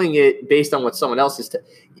 You're doing it based on what someone else is.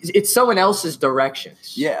 It's someone else's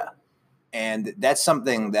directions. Yeah. And that's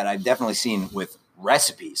something that I've definitely seen with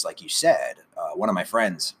recipes. Like you said, one of my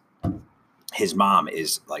friends, his mom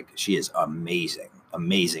she is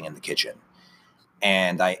amazing in the kitchen.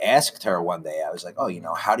 And I asked her one day, I was like, "Oh,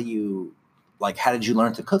 how did you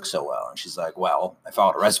learn to cook so well?" And she's like, "Well, I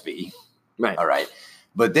followed a recipe." Right. All right.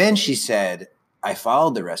 But then she said, "I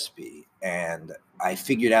followed the recipe and I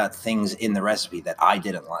figured out things in the recipe that I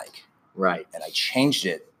didn't like." Right. And I changed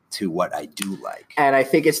it to what I do like. And I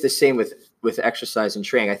think it's the same with exercise and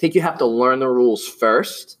training. I think you have to learn the rules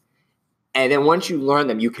first. And then once you learn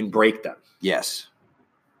them, you can break them. Yes.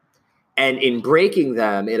 And in breaking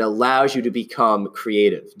them, it allows you to become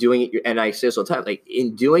creative. Doing it, and I say this all the time, like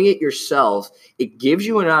in doing it yourself, it gives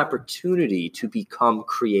you an opportunity to become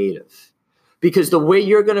creative. Because the way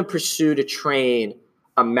you're going to pursue to train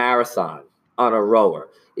a marathon on a rower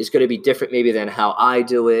is going to be different maybe than how I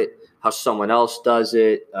do it, how someone else does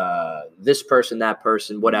it, this person, that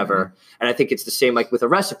person, whatever. Mm-hmm. And I think it's the same like with a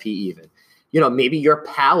recipe even. Maybe your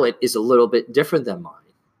palate is a little bit different than mine.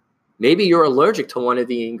 Maybe you're allergic to one of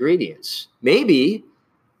the ingredients. Maybe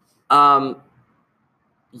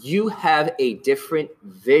you have a different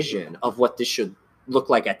vision of what this should look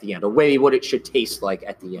like at the end, or maybe what it should taste like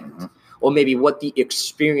at the end, or maybe what the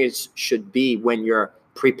experience should be when you're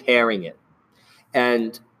preparing it.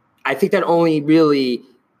 And I think that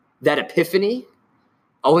that epiphany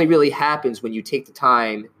only really happens when you take the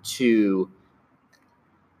time to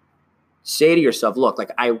say to yourself, look,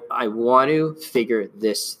 like I want to figure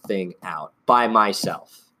this thing out by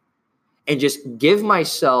myself and just give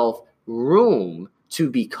myself room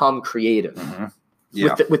to become creative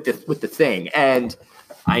with the thing. And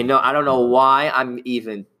I don't know why I'm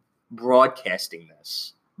even broadcasting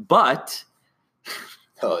this, but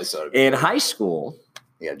in high school,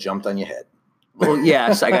 you got jumped on your head. Well,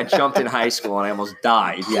 yes, I got jumped in high school and I almost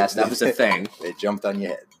died. Yes, that was a thing. They jumped on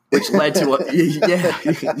your head. Which led to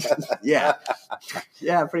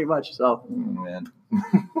yeah, pretty much. So, man.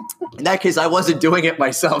 In that case, I wasn't doing it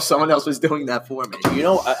myself. Someone else was doing that for me.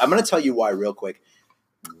 I'm going to tell you why real quick.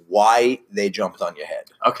 why they jumped on your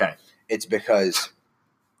head. Okay. It's because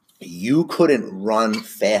you couldn't run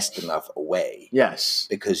fast enough away. Yes.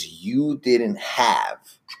 Because you didn't have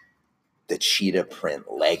the cheetah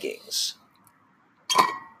print leggings.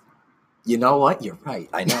 You know what? You're right.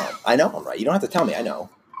 I know I'm right. You don't have to tell me. I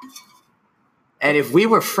know. And if we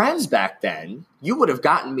were friends back then, you would have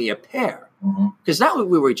gotten me a pair. Because now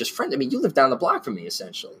we were just friends. I mean, you lived down the block from me,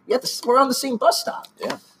 essentially. We're on the same bus stop.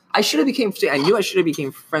 Yeah. I should have became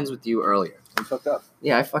friends with you earlier. You fucked up.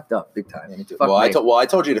 Yeah, I fucked up big time. Yeah, me too. I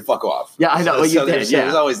told you to fuck off. Yeah, I know. Well, you did.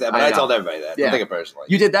 There's always that, but I told everybody that. Yeah. Don't take it personally.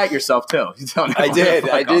 You did that yourself too. I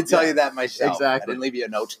did tell you that myself. Exactly. I didn't leave you a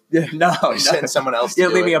note. Yeah, no. You sent someone else. You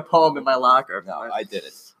didn't leave me a poem in my locker. No, I did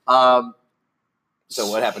it. So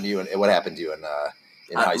what happened to you? In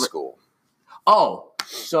high school? Oh,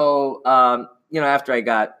 so after I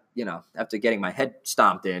got after getting my head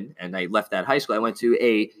stomped in, and I left that high school, I went to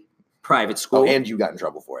a private school. Oh, and you got in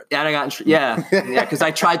trouble for it. And I got because I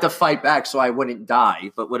tried to fight back so I wouldn't die,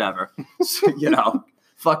 but whatever. So,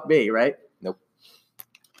 fuck me, right? Nope.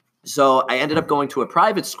 So I ended up going to a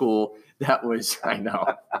private school that was, I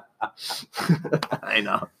know. I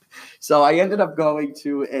know. So I ended up going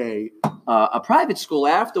to a private school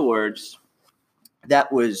afterwards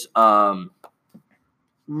that was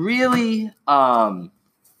really, I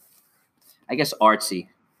guess, artsy.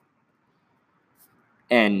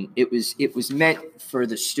 And it was meant for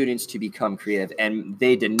the students to become creative, and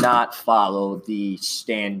they did not follow the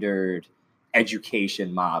standard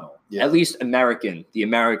education model. Yeah. At least the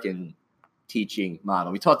American teaching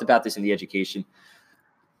model. We talked about this in the education.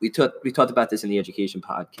 We talked about this in the education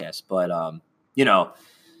podcast, but and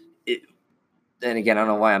again, I don't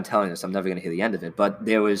know why I'm telling this. I'm never going to hear the end of it. But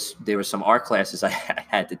there were some art classes I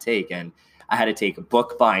had to take, and I had to take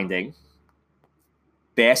book binding,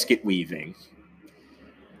 basket weaving,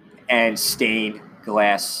 and stained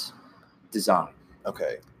glass design.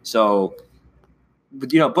 Okay. So,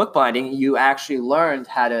 book binding, you actually learned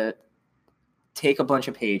how to take a bunch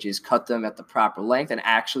of pages, cut them at the proper length, and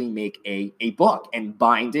actually make a book and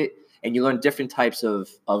bind it. And you learn different types of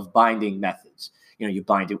binding methods. You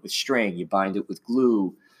bind it with string, you bind it with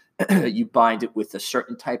glue, you bind it with a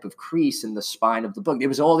certain type of crease in the spine of the book. There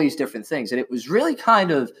was all these different things, and it was really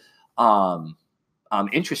kind of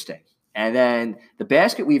interesting. And then the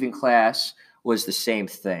basket weaving class was the same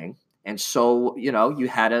thing. And so, you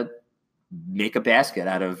had to make a basket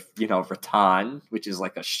out of, rattan, which is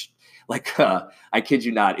like I kid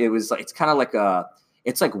you not. It's kind of like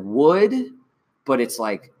it's like wood, but it's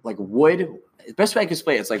like wood. The best way I can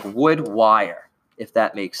explain it, it's like wood wire, if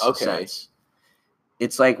that makes sense.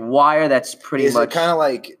 It's like wire that's pretty much. Is it kind of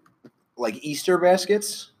like Easter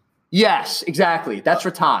baskets? Yes, exactly. That's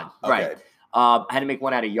rattan, Okay. right? I had to make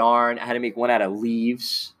one out of yarn. I had to make one out of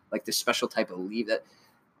leaves, like this special type of leaf.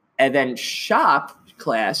 And then shop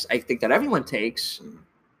class, I think that everyone takes,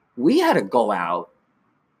 we had to go out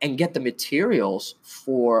and get the materials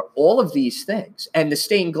for all of these things. And the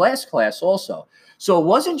stained glass class also. So it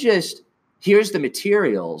wasn't just, here's the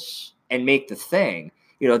materials and make the thing.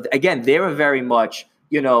 Again, they were very much,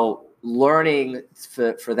 learning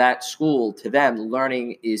for that school, to them,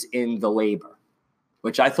 learning is in the labor,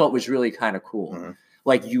 which I thought was really kind of cool. Mm-hmm.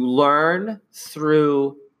 Like, you learn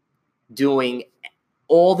through doing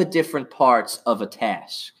all the different parts of a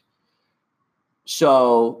task.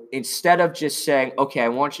 So instead of just saying, okay, I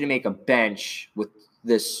want you to make a bench with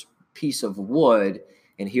this piece of wood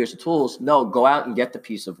and here's the tools. No, go out and get the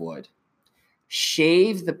piece of wood.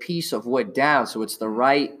 Shave the piece of wood down so it's the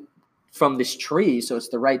right, from this tree, so it's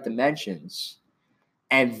the right dimensions.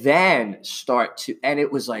 And then and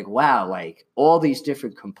it was like, wow, like all these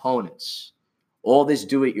different components, all this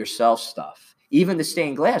do-it-yourself stuff. Even the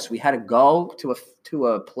stained glass, we had to go to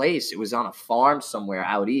a place. It was on a farm somewhere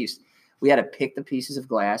out east. We had to pick the pieces of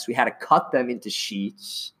glass. We had to cut them into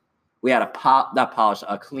sheets. We had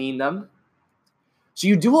to clean them. So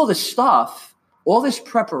you do all this stuff, all this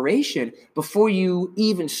preparation before you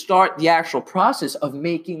even start the actual process of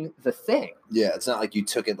making the thing. Yeah, it's not like you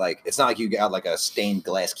took it it's not like you got like a stained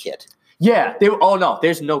glass kit. Yeah. No,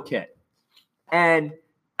 there's no kit. And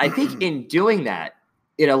I think in doing that,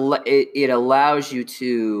 it allows you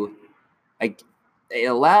to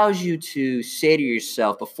say to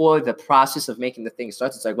yourself before the process of making the thing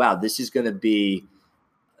starts, it's like, wow, this is going to be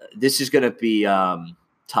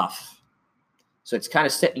tough. So it's kind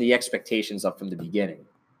of setting the expectations up from the beginning.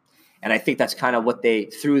 And I think that's kind of what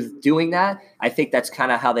through doing that, I think that's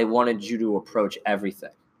kind of how they wanted you to approach everything.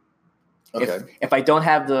 Okay. If I don't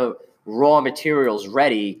have the raw materials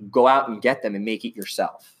ready, go out and get them and make it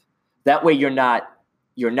yourself. That way you're not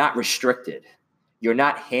restricted. you're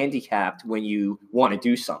not handicapped when you want to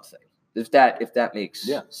do something. If that makes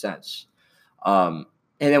sense. And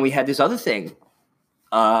then we had this other thing.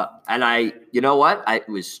 And you know what? I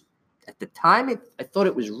was at the time, I thought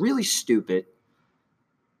it was really stupid.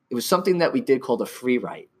 It was something that we did called a free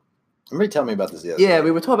write. Remember telling me about this the other day? Yeah,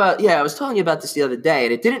 we were talking about. Yeah, I was telling you about this the other day,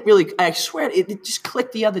 and it didn't really. I swear, it just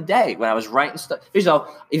clicked the other day when I was writing stuff. You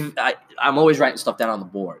know, I'm always writing stuff down on the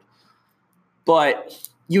board. But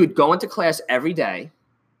you would go into class every day,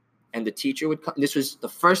 and the teacher would come. This was the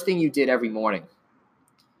first thing you did every morning.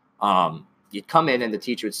 You'd come in, and the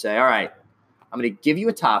teacher would say, "All right, I'm going to give you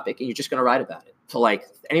a topic, and you're just going to write about it for like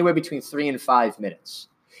anywhere between 3 and 5 minutes.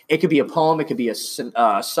 It could be a poem. It could be a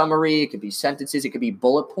summary. It could be sentences. It could be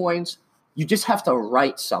bullet points. You just have to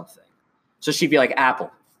write something." So she'd be like,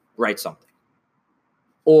 "Apple, write something."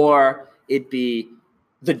 Or it'd be,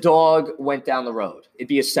 "The dog went down the road." It'd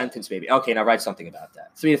be a sentence maybe. Okay, now write something about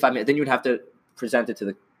that. 3 to 5 minutes. Then you'd have to present it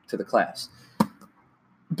to the class.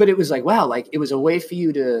 But it was like, wow, like it was a way for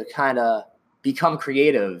you to kind of become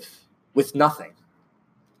creative with nothing.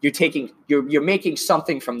 You're making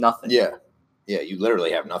something from nothing. Yeah. Yeah, you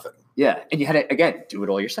literally have nothing. Yeah, and you had to, again, do it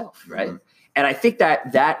all yourself, right? Mm-hmm. And I think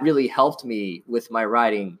that really helped me with my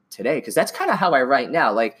writing today, because that's kind of how I write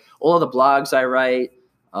now. Like all of the blogs I write,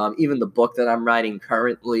 even the book that I'm writing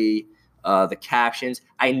currently, the captions,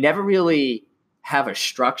 I never really have a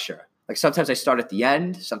structure. Like sometimes I start at the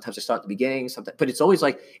end, sometimes I start at the beginning, but it's always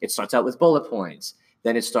like it starts out with bullet points.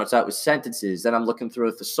 Then it starts out with sentences. Then I'm looking through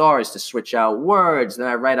a thesaurus to switch out words. Then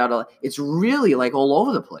I write out it's really like all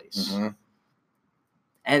over the place. Mm-hmm.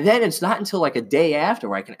 And then it's not until like a day after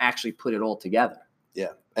where I can actually put it all together.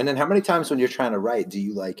 Yeah. And then how many times when you're trying to write, do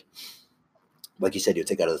you like you said, you'll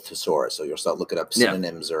take out a thesaurus, so you'll start looking up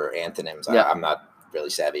synonyms or antonyms. Yeah. I'm not really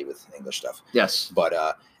savvy with English stuff. Yes. But,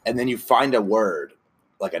 and then you find a word,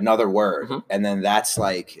 like another word, mm-hmm. and then that's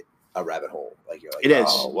like a rabbit hole. Like you're like, it is.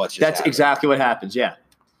 Oh, what's just That's happening? Exactly what happens. Yeah.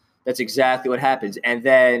 That's exactly what happens. And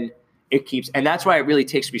then and that's why it really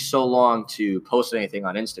takes me so long to post anything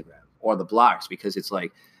on Instagram or the blogs, because it's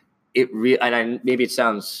like, maybe it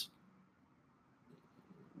sounds,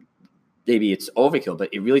 maybe it's overkill, but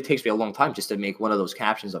it really takes me a long time just to make one of those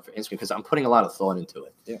captions up for Instagram, because I'm putting a lot of thought into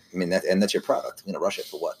it. Yeah. I mean, that's your product. You're going to rush it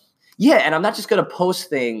for what? Yeah. And I'm not just going to post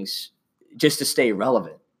things just to stay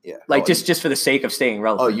relevant. Yeah. Like just for the sake of staying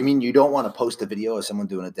relevant. Oh, you mean you don't want to post a video of someone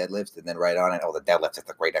doing a deadlift and then write on it, "Oh, the deadlift is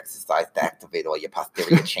a great exercise to activate all your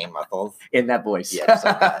posterior chain muscles." In that voice. Yeah, just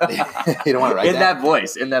like that. You don't want to write in that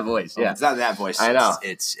voice. In that voice. Yeah. Oh, it's not that voice. I know.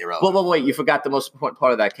 It's irrelevant. Well, wait, you forgot the most important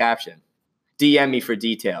part of that caption. DM me for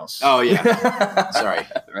details. Oh, yeah. Sorry.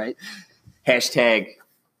 Right? Hashtag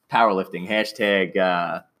powerlifting.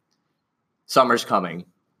 Hashtag summer's coming.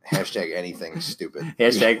 Hashtag anything stupid.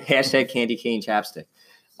 Hashtag candy cane chapstick.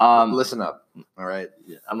 Listen up, all right?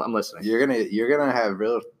 Yeah, I'm listening. You're gonna have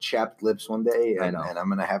real chapped lips one day, and I'm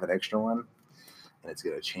gonna have an extra one, and it's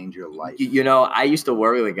gonna change your life. You know, I used to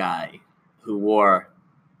worry with a guy who wore.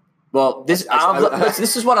 Well, this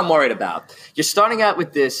is what I'm worried about. You're starting out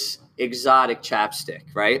with this exotic chapstick,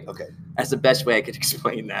 right? Okay, that's the best way I could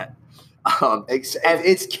explain that. And it's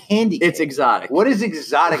candy cane. It's exotic. What is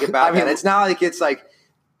exotic about that? It's not like it's like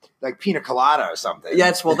pina colada or something.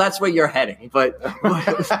 Yeah, that's where you're heading, but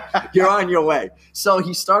you're on your way. So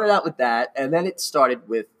he started out with that, and then it started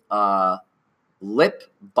with lip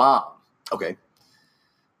balm. Okay.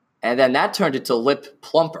 And then that turned into lip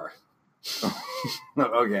plumper.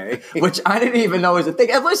 Okay. Which I didn't even know was a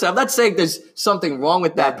thing. And listen, I'm not saying there's something wrong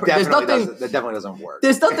with that. That definitely doesn't work.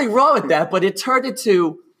 There's nothing wrong with that, but it turned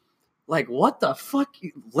into like, what the fuck?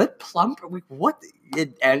 Lip plumper? What?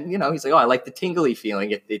 And, you know, he's like, "Oh, I like the tingly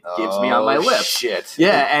feeling it gives me on my lips." Shit.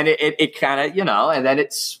 Yeah, and it kind of, you know, and then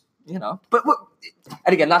it's, you know. But,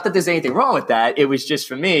 and again, not that there's anything wrong with that. It was just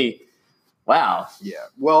for me, wow. Yeah.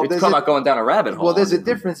 Well, it's about going down a rabbit hole. Well, there's a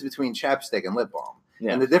difference between chapstick and lip balm.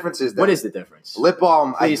 Yeah. And the difference is that... What is the difference? Lip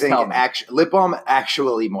balm, I think, lip balm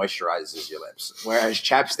actually moisturizes your lips, whereas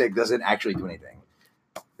chapstick doesn't actually do anything.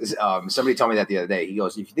 Somebody told me that the other day. He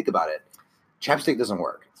goes, "If you think about it, chapstick doesn't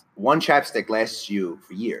work. One chapstick lasts you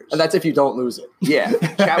for years." And that's if you don't lose it. Yeah.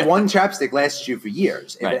 One chapstick lasts you for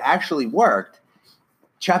years. If it actually worked,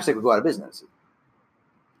 chapstick would go out of business.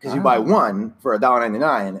 Because you buy one for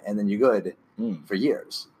 $1.99 and then you're good for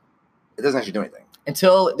years. It doesn't actually do anything.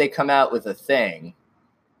 Until they come out with a thing.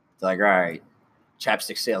 They're like, "All right,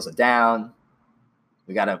 chapstick sales are down.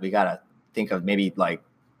 We gotta think of maybe like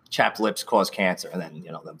chapped lips cause cancer," and then,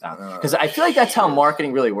 you know, them down. Because I feel like that's how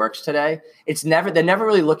marketing really works today. They're never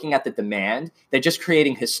really looking at the demand. They're just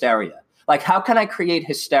creating hysteria. Like, how can I create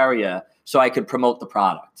hysteria so I could promote the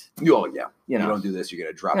product? Oh, yeah. You know, you don't do this, you're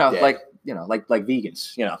gonna drop dead. Like like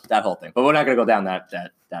vegans, that whole thing. But we're not going to go down that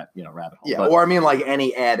rabbit hole. Yeah, but, or I mean, like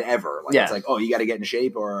any ad ever. Like Yeah. it's like, oh, you got to get in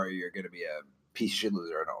shape, or you're going to be a piece of shit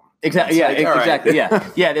loser at home. Exactly. It's Yeah. like, all right. Exactly. Yeah.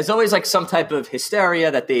 Yeah. There's always like some type of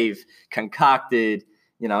hysteria that they've concocted,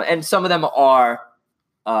 and some of them are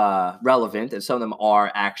relevant, and some of them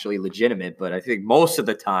are actually legitimate. But I think most of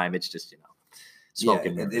the time it's just smoke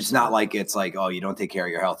and mirrors. It's not like it's like, oh, you don't take care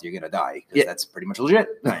of your health, you're going to die, because that's pretty much legit.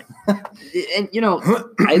 Right. And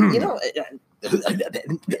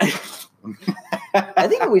I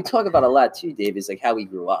think what we talk about a lot too, Dave, is like how we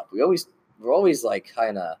grew up. We're always like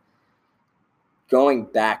kind of going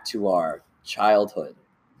back to our childhood.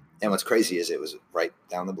 And what's crazy is it was right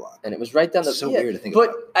down the block. And it was right down the It's so weird to think about.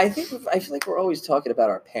 But I feel like we're always talking about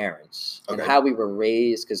our parents and how we were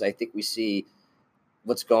raised, because I think we see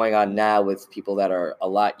what's going on now with people that are a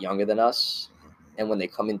lot younger than us. And when they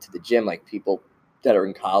come into the gym, like people that are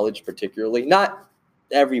in college particularly, not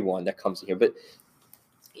everyone that comes in here, but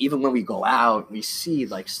even when we go out, we see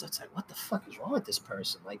like, it's like, what the fuck is wrong with this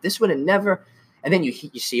person? Like this would have never, and then you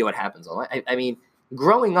see what happens. I mean,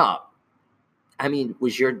 growing up,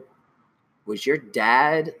 was your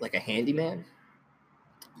dad like a handyman?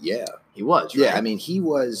 Yeah. He was, right? Yeah, I mean,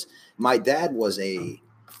 my dad was a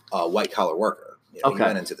white collar worker. He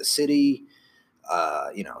went into the city,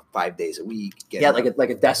 5 days a week. Yeah, like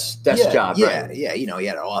a desk job, yeah, right? Yeah, he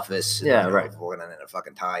had an office. Yeah, right. Working in a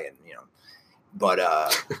fucking tie, and but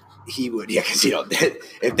he would, because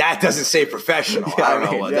if that doesn't say professional, I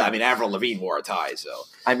don't know what. I mean, Avril Lavigne wore a tie, so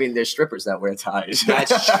I mean, there's strippers that wear ties.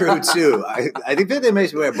 That's true too. I think that they may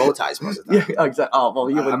wear bow ties most of the time. Yeah, exactly. Oh well,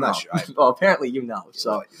 you wouldn't know. I'm not sure. Well, apparently you know.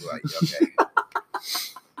 So right, okay.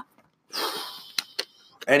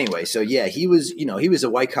 Anyway, so yeah, he was a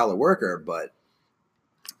white collar worker, but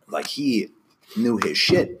like he knew his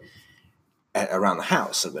shit around the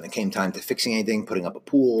house. So when it came time to fixing anything, putting up a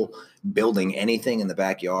pool, building anything in the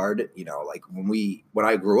backyard, like when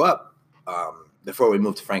I grew up, before we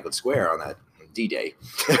moved to Franklin Square on that D-Day,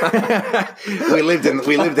 we lived in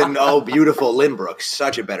beautiful Lynbrook,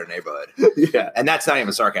 such a better neighborhood. Yeah, and that's not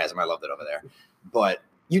even sarcasm. I loved it over there, but.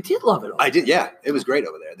 You did love it. I did, yeah. It was great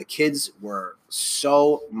over there. The kids were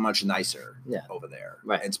so much nicer over there.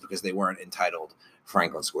 Right. It's because they weren't entitled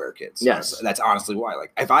Franklin Square kids. Yes. That's honestly why.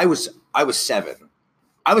 Like, if I was 7,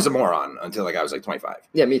 I was a moron until I was 25.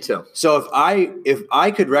 Yeah, me too. So if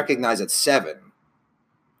I could recognize at 7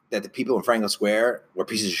 that the people in Franklin Square were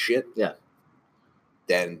pieces of shit,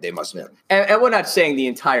 then they must have been. And we're not saying the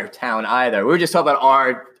entire town either. We were just talking about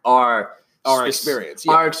our experience.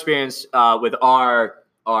 Our experience with our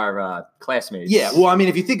classmates. Yeah, well, I mean,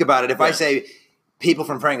 if you think about it, if I say people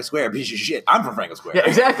from Franklin Square are pieces of shit, I'm from Franklin Square. Yeah,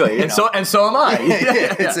 exactly. And so am I.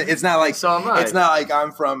 It's not like so am I. It's not like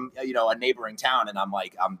I'm from a neighboring town and I'm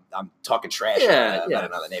talking trash about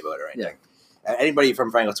another neighborhood or anything. Yeah. Anybody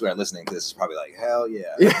from Franklin Square listening to this is probably like, hell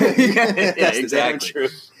yeah. That's exactly. the damn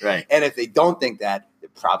truth. Right. And if they don't think that,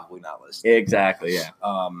 they're probably not listening. Exactly. Yeah.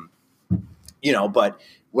 But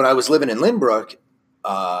when I was living in Lynbrook,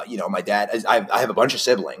 my dad, I have a bunch of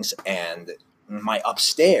siblings, and my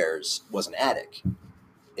upstairs was an attic.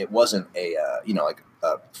 It wasn't a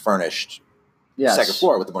furnished second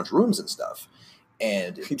floor with a bunch of rooms and stuff.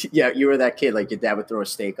 And yeah, you were that kid, like your dad would throw a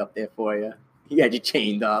stake up there for you. He had you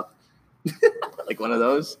chained up. Like one of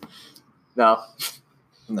those? No.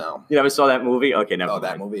 No. You never saw that movie? Okay, never mind.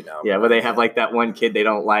 That movie? No. Yeah, where they have like that one kid they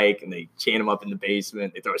don't like, and they chain him up in the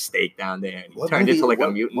basement. They throw a stake down there, and he turned into like a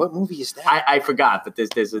mutant. What movie is that? I forgot, but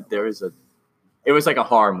it was like a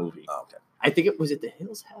horror movie. Oh, okay. I think it was The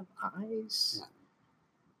Hills Have Eyes?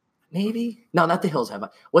 Maybe? No, not The Hills Have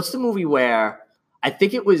Eyes. What's the movie where I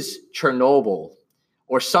think it was Chernobyl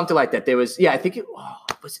or something like that. There was, I think it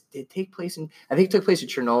took place in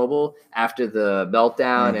Chernobyl after the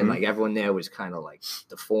meltdown, and like everyone there was kind of like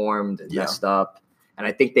deformed and messed up. And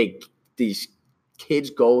I think these kids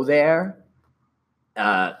go there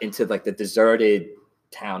into like the deserted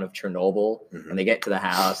town of Chernobyl, and they get to the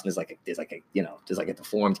house, and there's like a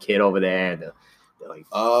deformed kid over there, and they're like,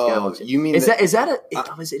 you mean was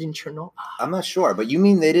it in Chernobyl? I'm not sure, but you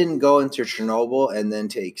mean they didn't go into Chernobyl and then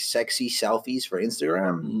take sexy selfies for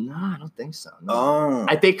Instagram? No, I don't think so. No. Oh,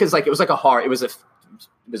 I think because like it was like a horror. It was a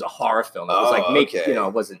horror film. It was like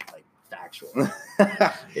it wasn't like factual.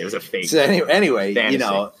 It was a fake. So anyway, fantasy.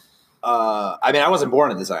 I mean, I wasn't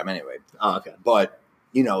born at the time anyway. Oh, okay. But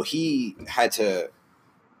he had to,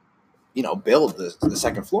 build the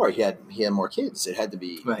second floor. He had more kids. It had to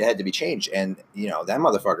be changed. And that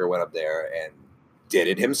motherfucker went up there and did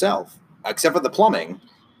it himself, except for the plumbing.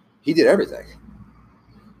 He did everything.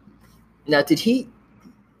 Now, did he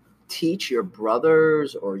teach your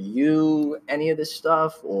brothers or you any of this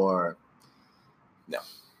stuff, or No.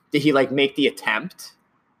 Did he like make the attempt?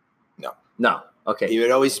 No. Okay. He would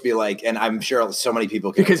always be like, and I'm sure so many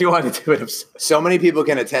people can, because he wanted to do it himself. So many people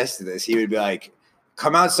can attest to this. He would be like,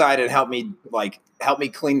 come outside and help me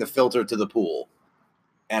clean the filter to the pool.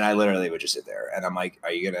 And I literally would just sit there, and I'm like,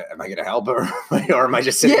 am I gonna help or am I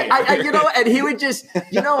just sitting there? Yeah, and he would just,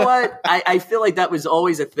 you know what? I feel like that was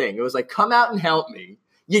always a thing. It was like, come out and help me.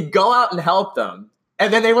 You'd go out and help them,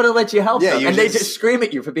 and then they wouldn't let you help them. And they just scream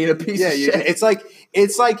at you for being a piece of shit.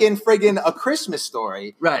 It's like in friggin' A Christmas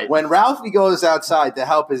Story. Right. When Ralphie goes outside to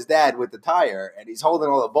help his dad with the tire, and he's holding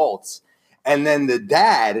all the bolts, and then the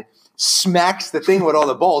dad smacks the thing with all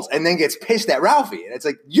the bolts and then gets pissed at Ralphie. And it's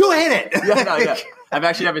like, you hit it. Yeah. I've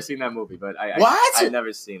actually never seen that movie, but I've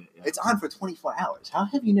never seen it. Yeah. It's on for 24 hours. How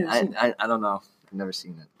have you never seen it? I don't know. I've never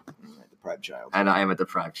seen it. Deprived child. And I am a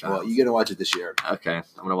deprived child. Well, you're going to watch it this year. Okay. I'm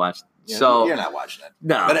going to watch it. Yeah, so you're not watching it.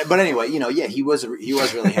 No. But anyway, he was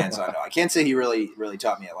really hands-on. I can't say he really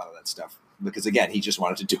taught me a lot of that stuff because, again, he just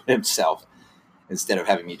wanted to do it himself instead of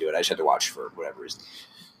having me do it. I just had to watch for whatever reason.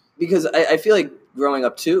 Because I feel like growing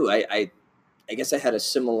up too, I guess I had a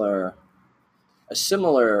similar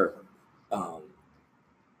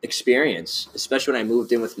experience, especially when I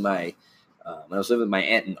moved in with when I was living with my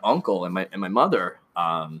aunt and uncle and my mother,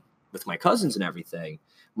 with my cousins and everything.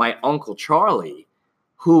 My uncle Charlie,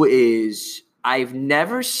 who is, I've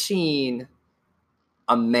never seen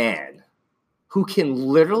a man who can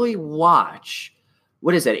literally watch,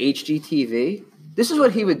 what is that, HGTV? This is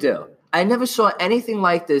what he would do. I never saw anything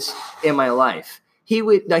like this in my life. He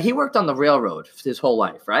worked on the railroad his whole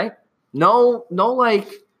life, right? No like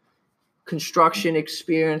construction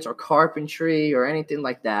experience or carpentry or anything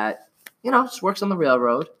like that. Just works on the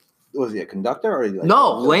railroad. Was he a conductor or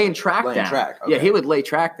laying track down? Okay. Yeah, he would lay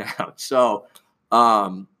track down. So,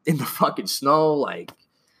 in the fucking snow,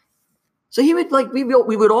 so he would we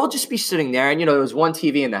would all just be sitting there, and there was one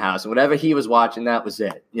TV in the house, and whatever he was watching, that was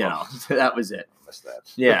it. That was it. That.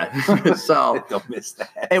 Yeah. So don't miss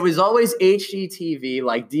that. It was always HGTV,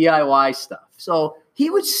 like DIY stuff. So he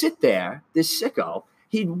would sit there, this sicko,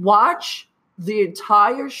 he'd watch the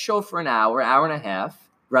entire show for an hour and a half,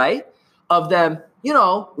 right? Of them,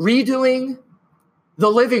 redoing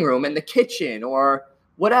the living room and the kitchen or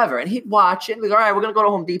whatever. And he'd watch it and be like, all right, we're going to go to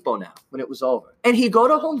Home Depot now when it was over. And he'd go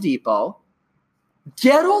to Home Depot,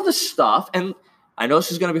 get all the stuff. And I know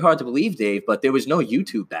this is going to be hard to believe, Dave, but there was no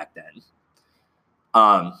YouTube back then.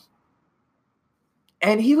 And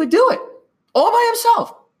he would do it all by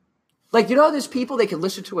himself. There's people, they can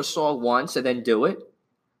listen to a song once and then do it.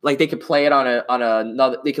 Like they could play it on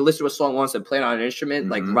another, they could listen to a song once and play it on an instrument,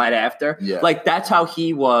 like right after. Yeah. Like that's how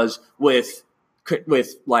he was with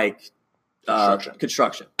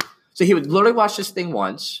construction. So he would literally watch this thing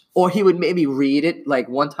once, or he would maybe read it like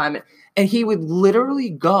one time, and he would literally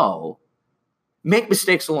go make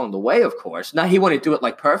mistakes along the way, of course. Now he wouldn't do it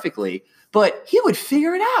like perfectly, but he would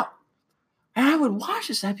figure it out. And I would watch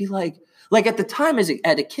this. I'd be like at the time as a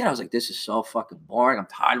kid, I was like, this is so fucking boring. I'm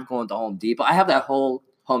tired of going to Home Depot. I have that whole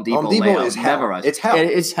Home Depot is hell. Memorized. It's hell.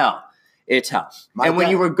 It's hell. It's hell. When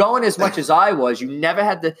you were going as much as I was, you never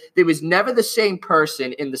had there was never the same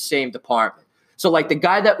person in the same department. So like the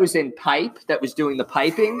guy that was in pipe, that was doing the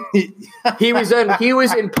piping, he was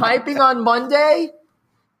in piping on Monday,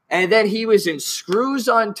 and then he was in screws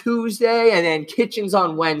on Tuesday, and then kitchens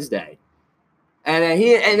on Wednesday. And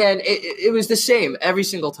then it was the same every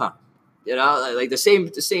single time, like the same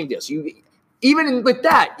deal. So even with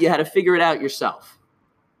that, you had to figure it out yourself.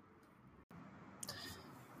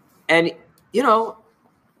 And he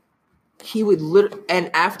would and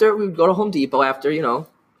after we would go to Home Depot,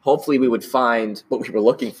 hopefully we would find what we were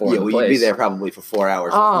looking for. Yeah, we'd be there probably for 4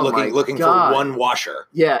 hours looking for one washer.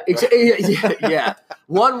 Yeah, yeah.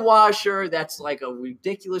 One washer that's like a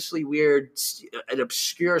ridiculously weird, an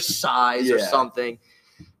obscure size or something.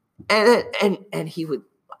 And he would,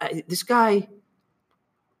 this guy,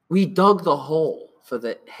 we dug the hole for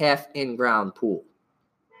the half in-ground pool.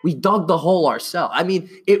 We dug the hole ourselves. I mean,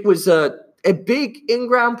 it was a big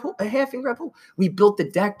in-ground pool, a half in-ground pool. We built the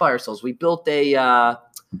deck by ourselves. We built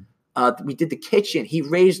we did the kitchen. He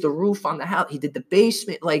raised the roof on the house. He did the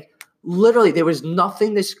basement. Like literally, there was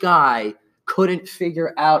nothing this guy couldn't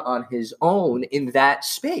figure out on his own in that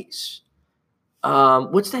space.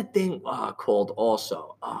 What's that thing called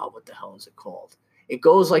also? What the hell is it called? It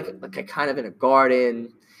goes like a kind of in a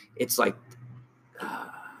garden. It's like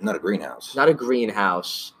not a greenhouse. Not a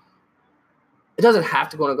greenhouse. It doesn't have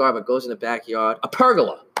to go in a garden, but it goes in the backyard. A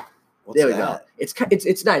pergola. There we go.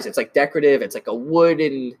 It's nice. It's like decorative. It's like a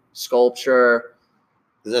wooden sculpture.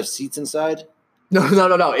 Does it have seats inside? No.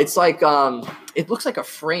 It's like it looks like a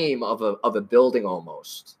frame of a building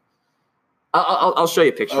almost. I'll show you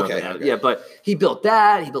a picture Okay, of that. okay. Yeah, but he built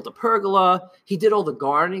that. He built a pergola. He did all the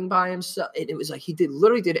gardening by himself. It was like he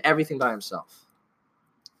literally did everything by himself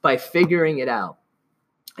by figuring it out.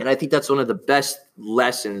 And I think that's one of the best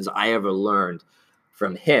lessons I ever learned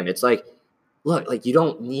from him. It's like, look, like you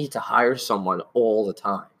don't need to hire someone all the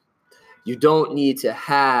time. You don't need to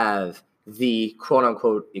have the quote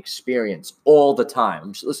unquote experience all the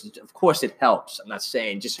time. Listen, of course it helps. I'm not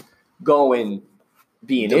saying just go and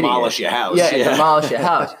be an demolish idiot. your house. Yeah, and demolish your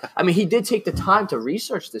house. I mean, he did take the time to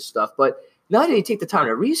research this stuff, but not only did he take the time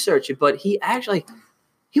to research it, but he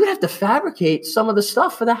would have to fabricate some of the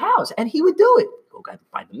stuff for the house, and he would do it. Go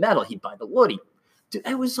buy the metal, he'd buy the wood.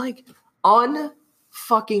 It was like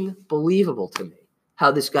unfucking believable to me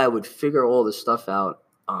how this guy would figure all this stuff out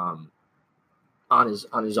on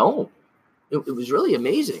his own. It was really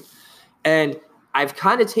amazing. And I've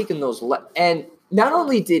kind of taken those and not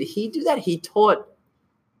only did he do that, he taught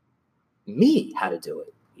me how to do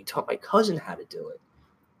it. He taught my cousin how to do it.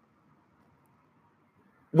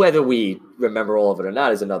 Whether we remember all of it or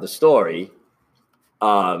not is another story.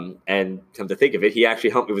 And come to think of it, he actually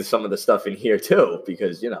helped me with some of the stuff in here too,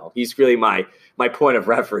 because, he's really my point of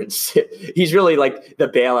reference. He's really like the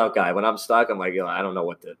bailout guy. When I'm stuck, I'm like, I don't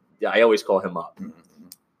know I always call him up. Mm-hmm.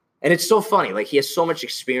 And it's so funny. Like, he has so much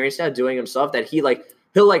experience now doing himself that he'll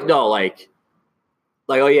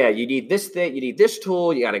oh yeah, you need this thing, you need this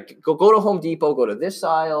tool, you got to go to Home Depot, go to this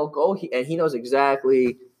aisle, and he knows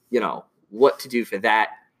exactly, what to do for that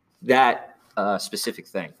specific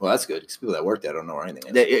thing. Well, that's good because people that work there don't know where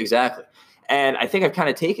anything is. Exactly. And I think I've kind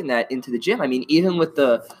of taken that into the gym. I mean, even with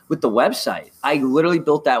the website, I literally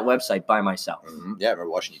built that website by myself. Mm-hmm. Yeah, I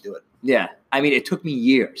remember watching you do it. Yeah. I mean, it took me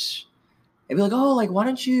years. I'd be like, why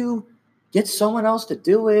don't you get someone else to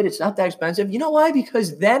do it? It's not that expensive. You know why?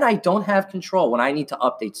 Because then I don't have control when I need to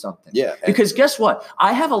update something. Yeah. Because guess what?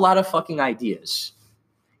 I have a lot of fucking ideas.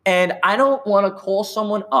 And I don't want to call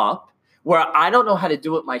someone up where I don't know how to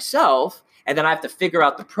do it myself. And then I have to figure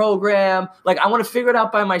out the program. Like, I want to figure it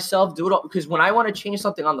out by myself, do it all. Because when I want to change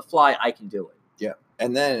something on the fly, I can do it. Yeah.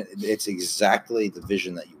 And then it's exactly the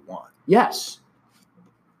vision that you want. Yes.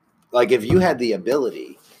 Like, if you had the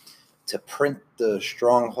ability to print the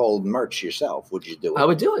Stronghold merch yourself, would you do it? I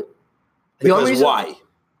would do it. Why?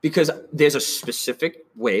 Because there's a specific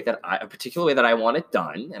way a particular way that I want it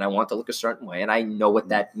done, and I want it to look a certain way, and I know what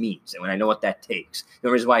that means, and I know what that takes. The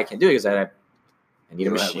reason why I can do it is that I need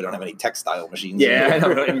a machine. We don't have any textile machines. Yeah,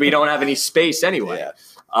 we don't have any space anyway.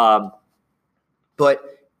 Yeah.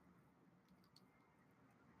 But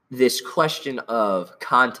this question of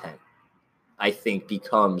content, I think,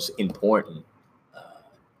 becomes important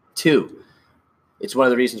too. It's one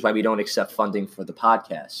of the reasons why we don't accept funding for the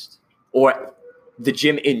podcast or the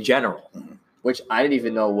gym in general, which I didn't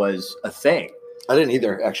even know was a thing. I didn't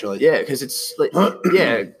either, actually. Yeah, because it's like,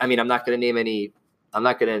 I mean, I'm not going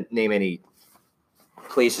to name any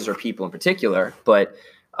places or people in particular, but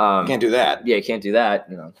can't do that. Yeah, you can't do that.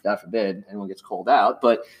 God forbid anyone gets called out.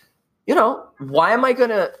 But why am I going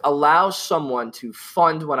to allow someone to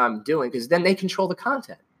fund what I'm doing? Because then they control the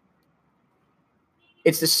content.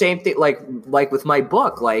 It's the same thing, like with my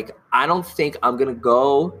book. Like, I don't think I'm going to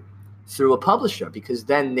go through a publisher because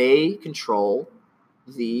then they control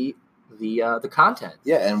the content.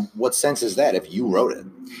 Yeah, and what sense is that if you wrote it?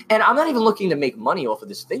 And I'm not even looking to make money off of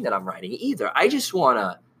this thing that I'm writing either. I just want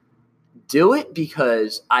to do it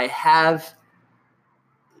because I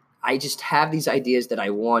just have these ideas that I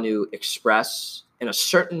want to express in a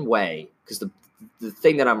certain way because the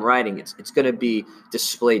thing that I'm writing, it's going to be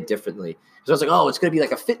displayed differently. So I was like, it's going to be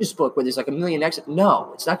like a fitness book where there's like a million No,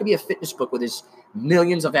 it's not going to be a fitness book where there's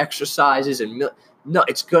millions of exercises no,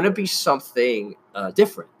 it's going to be something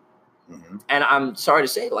different. Mm-hmm. And I'm sorry to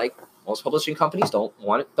say, like, most publishing companies don't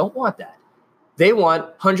want that. They want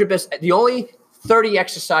 100 best. The only 30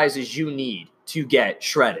 exercises you need to get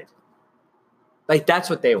shredded. Like, that's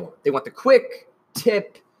what they want. They want the quick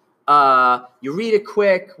tip. You read it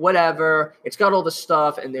quick, whatever. It's got all the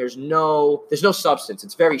stuff, and there's no substance.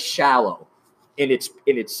 It's very shallow in its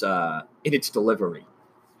delivery.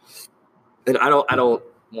 And I don't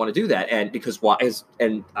want to do that. And because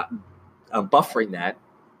I'm buffering that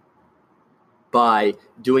by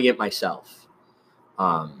doing it myself.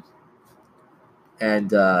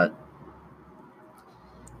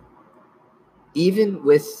 Even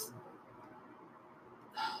with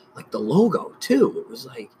like the logo too, it was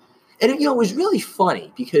like, and it was really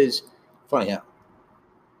funny because yeah.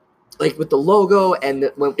 Like with the logo and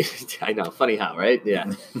I know, funny how, right?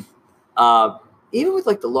 Yeah. Even with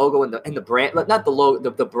like the logo and the brand, not the logo,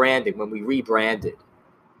 the branding, when we rebranded,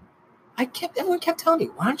 everyone kept telling me,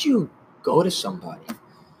 why don't you go to somebody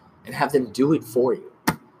and have them do it for you.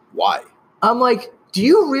 Why? I'm like, do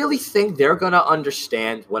you really think they're going to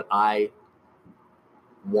understand what I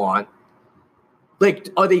want? Like,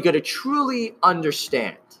 are they going to truly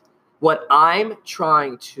understand what I'm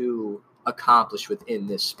trying to accomplish within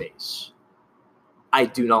this space? I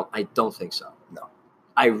don't think so. No.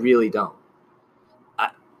 I really don't.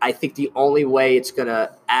 I think the only way it's going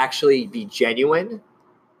to actually be genuine,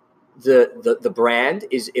 the brand,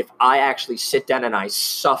 is if I actually sit down and I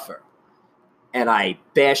suffer and I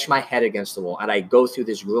bash my head against the wall and I go through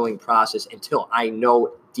this grueling process until I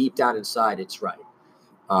know deep down inside it's right.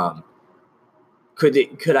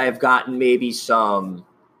 Could I have gotten maybe some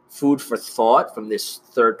food for thought from this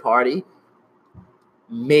third party?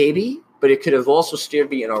 Maybe, but it could have also steered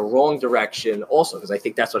me in a wrong direction also, because I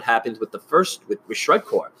think that's what happened with the first, with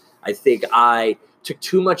Shredcore. I think I took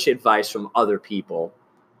too much advice from other people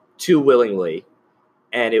too willingly,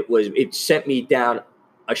 and it sent me down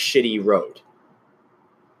a shitty road.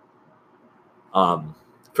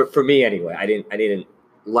 For me anyway, I didn't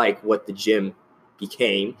like what the gym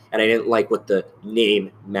became, and I didn't like what the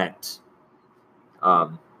name meant.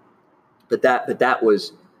 But that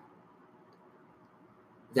was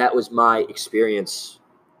my experience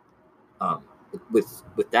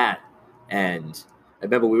with that. And I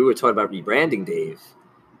remember we were talking about rebranding, Dave,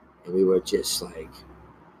 and we were just like,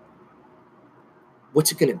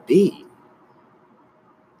 what's it going to be?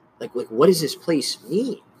 Like what does this place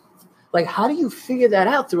mean? Like, how do you figure that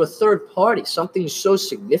out through a third party? Something so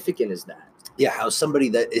significant as that. Yeah, how somebody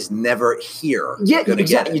that is never here. Yeah,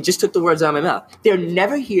 exactly. You just took the words out of my mouth. They're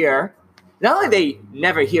never here. Not only are they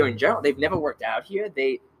never here in general, they've never worked out here.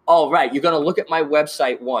 Right, you're going to look at my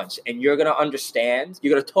website once and you're going to understand.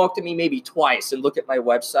 You're going to talk to me maybe twice and look at my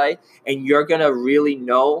website, and you're going to really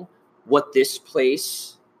know what this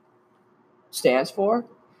place stands for.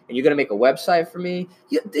 And you're going to make a website for me.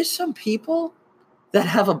 There's some people that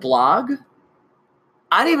have a blog.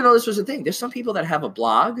 I didn't even know this was a thing. There's some people that have a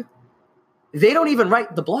blog. They don't even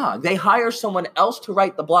write the blog. They hire someone else to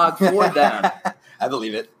write the blog for them. I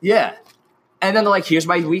believe it. Yeah. And then they're like, here's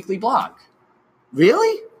my weekly blog.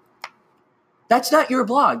 Really? That's not your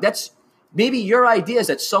blog. That's maybe your ideas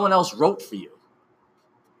that someone else wrote for you.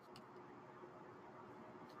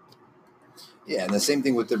 Yeah, and the same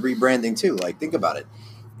thing with the rebranding too. Like, think about it.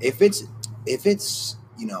 If it's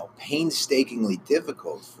painstakingly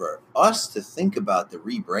difficult for us to think about the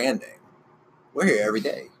rebranding, we're here every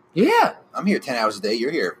day. Yeah. I'm here 10 hours a day.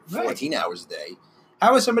 You're here 14 hours a day.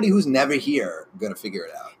 How is somebody who's never here going to figure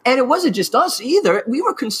it out? And it wasn't just us either. We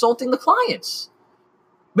were consulting the clients.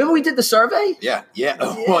 Remember we did the survey? Yeah.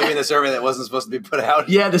 Well, you mean the survey that wasn't supposed to be put out?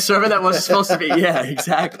 Yeah, the survey that wasn't supposed to be. Yeah,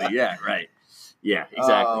 exactly. Yeah, right. Yeah,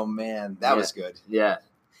 exactly. Oh, man. That was good. Yeah.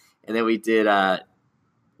 And then we did, yeah,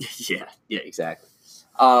 exactly.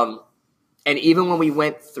 And even when we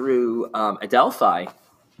went through Adelphi,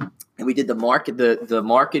 and we did the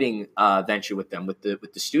marketing venture with them, with the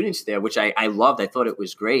students there, which I loved. I thought it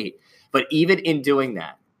was great. But even in doing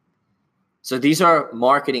that, so these are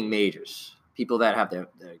marketing majors, people that have they're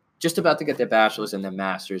just about to get their bachelor's and their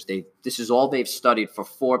master's. This is all they've studied for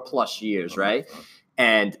 4+ years, right?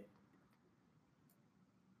 And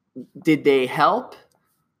did they help?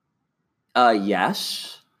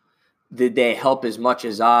 Yes. Did they help as much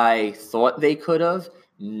as I thought they could have?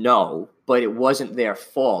 No, but it wasn't their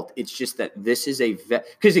fault. It's just that this is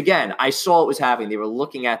because again, I saw what was happening. They were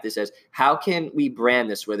looking at this as, how can we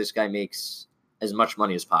brand this where this guy makes as much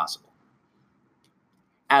money as possible?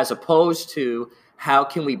 As opposed to, how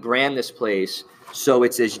can we brand this place so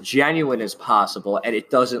it's as genuine as possible and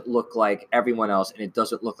it doesn't look like everyone else and it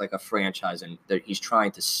doesn't look like a franchise and that he's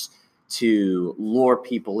trying to lure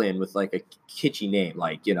people in with like a kitschy name,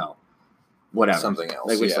 like, whatever. Something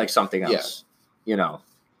else. Like something else,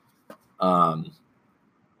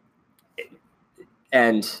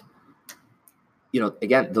 And,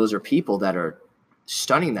 again, those are people that are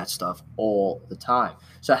studying that stuff all the time.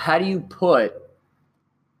 So how do you put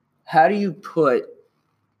I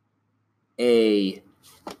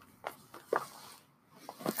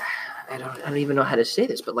don't even know how to say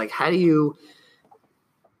this, but like, how do you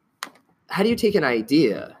take an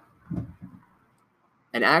idea,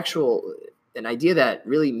 an idea that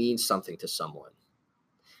really means something to someone,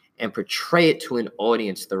 and portray it to an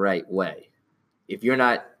audience the right way if you're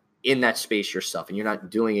not in that space yourself and you're not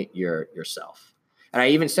doing it yourself? And I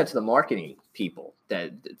even said to the marketing people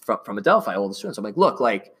that from Adelphi, all the students, I'm like, look,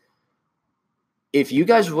 like, if you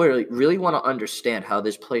guys really want to understand how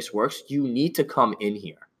this place works, you need to come in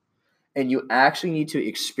here and you actually need to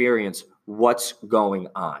experience what's going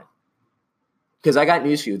on. Because I got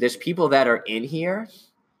news for you. There's people that are in here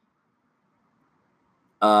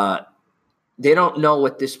they don't know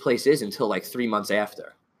what this place is until like 3 months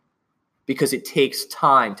after, because it takes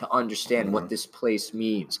time to understand what this place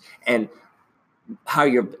means and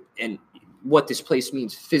what this place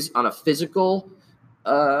means on a physical,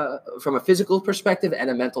 from a physical perspective and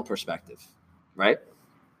a mental perspective, right?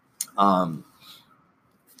 And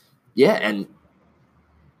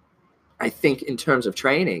I think in terms of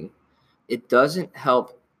training, it doesn't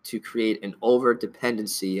help to create an over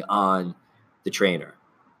dependency on the trainer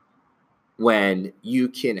when you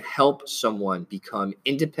can help someone become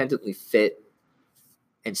independently fit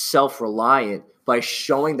and self-reliant by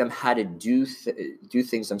showing them how to do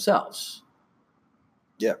things themselves.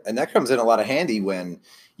 Yeah, and that comes in a lot of handy when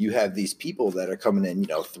you have these people that are coming in,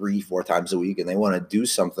 3-4 times a week, and they want to do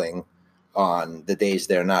something on the days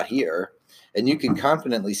they're not here. And you can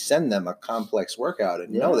confidently send them a complex workout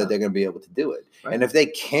and know that they're going to be able to do it. Right. And if they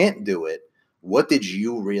can't do it, what did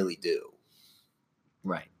you really do?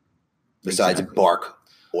 Right. Besides bark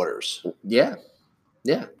orders. Yeah.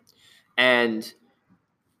 Yeah. And,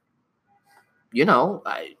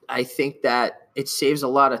 I think that it saves a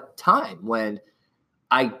lot of time when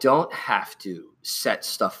I don't have to set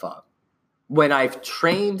stuff up. When I've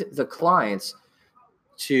trained the clients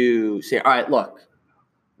to say, all right, look,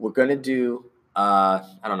 we're going to do, we're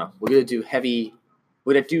going to do heavy,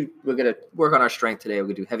 we're going to work on our strength today. We're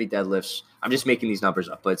going to do heavy deadlifts. I'm just making these numbers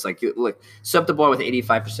up, but it's like, look, set up the bar with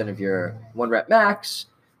 85% of your 1 rep max,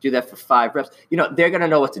 do that for 5 reps. They're going to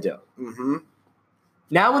know what to do. Mm-hmm.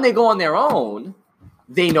 Now, when they go on their own,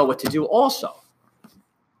 they know what to do also.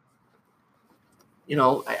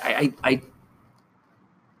 I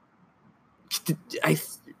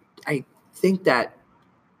think that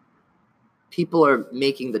people are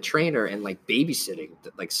making the trainer and like babysitting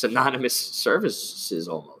like synonymous services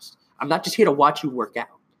almost. I'm not just here to watch you work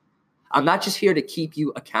out. I'm not just here to keep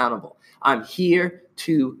you accountable. I'm here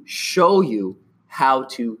to show you how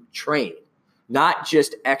to train, not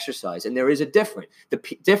just exercise. And there is a difference.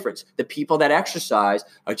 The people that exercise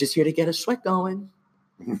are just here to get a sweat going.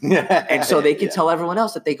 And so they can tell everyone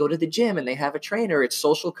else that they go to the gym and they have a trainer. It's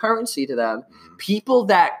social currency to them. People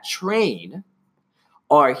that train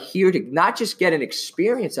are here to not just get an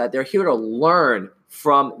experience out, they're here to learn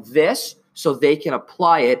from this so they can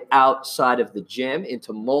apply it outside of the gym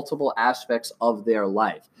into multiple aspects of their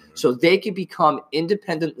life. So they can become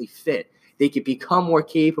independently fit. They can become more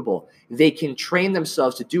capable. They can train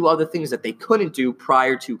themselves to do other things that they couldn't do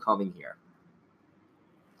prior to coming here.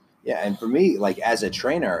 Yeah, and for me, like as a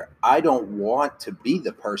trainer, I don't want to be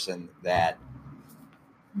the person that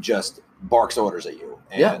just barks orders at you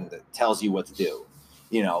and tells you what to do.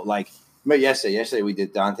 But yesterday we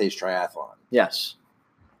did Dante's triathlon. Yes.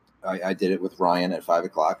 I did it with Ryan at 5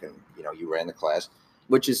 o'clock, and you ran the class,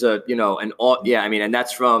 which is and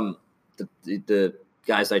that's from the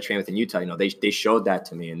guys that I train with in Utah. They showed that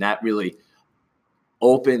to me, and that really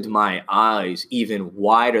opened my eyes even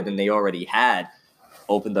wider than they already had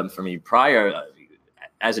opened them for me prior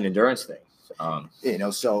as an endurance thing.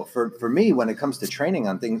 So for me, when it comes to training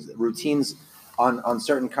on things, routines, on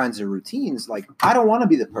certain kinds of routines, like I don't want to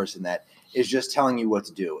be the person that is just telling you what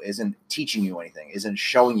to do, isn't teaching you anything, isn't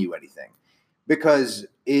showing you anything, because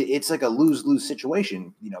it's like a lose-lose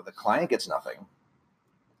situation. The client gets nothing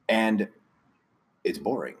and it's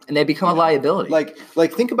boring. And they become a liability. Like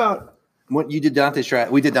think about what you did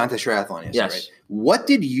we did Dante's triathlon yesterday. Yes. Right? What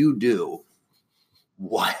did you do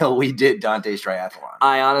while we did Dante's triathlon?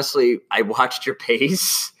 I watched your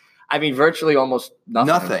pace. I mean, virtually almost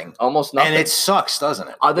nothing. Almost nothing. And it sucks, doesn't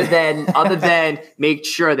it? Other than make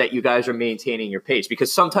sure that you guys are maintaining your pace. Because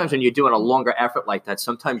sometimes when you're doing a longer effort like that,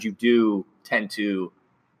 sometimes you do tend to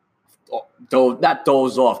not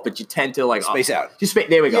doze off, but you tend to like space out.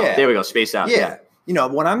 There we go. Yeah. There we go. Space out. Yeah.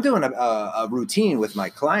 When I'm doing a routine with my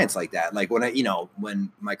clients like that, like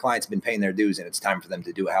when my client's been paying their dues and it's time for them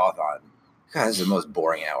to do a health-on, God, this is the most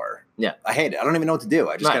boring hour. Yeah. I hate it. I don't even know what to do.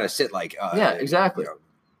 I just kind of sit like, exactly.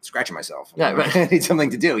 Scratching myself. Yeah, right. I need something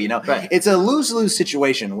to do, Right. It's a lose-lose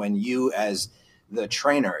situation when you as the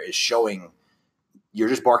trainer is showing, you're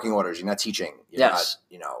just barking orders. You're not teaching. You're not,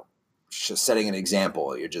 just setting an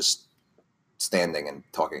example. You're just standing and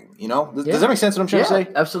talking, Does that make sense what I'm trying to say?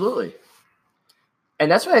 Absolutely. And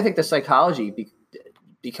that's why I think the psychology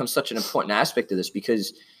becomes such an important aspect of this,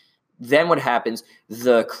 because then what happens,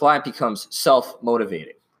 the client becomes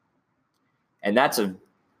self-motivating. And that's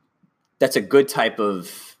a good type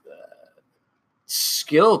of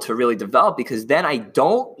skill to really develop, because then I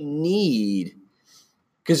don't need,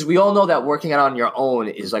 because we all know that working out on your own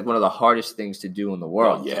is like one of the hardest things to do in the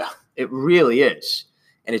world. Oh, yeah. It really is.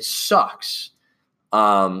 And it sucks.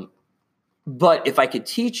 But if I could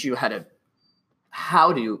teach you how to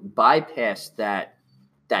how to bypass that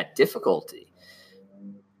difficulty,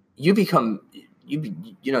 you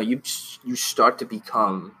start to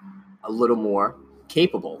become a little more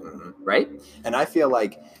capable, right? And I feel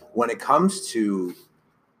like when it comes to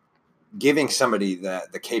giving somebody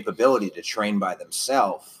the capability to train by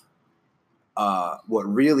themselves, what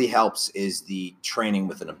really helps is the training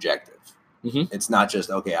with an objective. It's not just,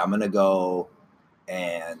 okay, I'm going to go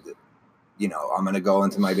and, I'm going to go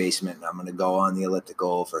into my basement and I'm going to go on the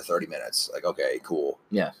elliptical for 30 minutes. Like, okay, cool.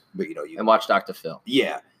 Yeah. But, and watch Dr. Phil.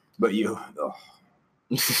 Yeah. But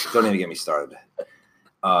don't even get me started.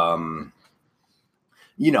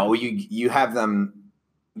 You have them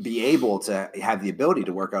be able to have the ability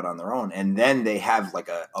to work out on their own. And then they have like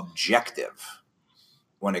a objective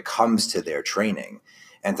when it comes to their training,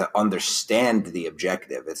 and to understand the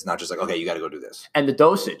objective. It's not just like, okay, you got to go do this. And the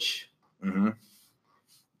dosage.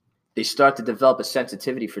 They start to develop a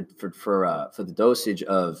sensitivity for the dosage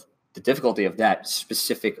of the difficulty of that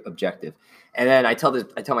specific objective. And then I tell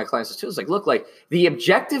my clients this too. It's like, look, like the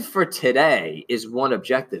objective for today is one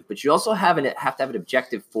objective, but you also have to have an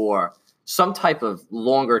objective for some type of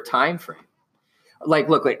longer time frame. Like,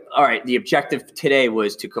 look, like, all right, the objective today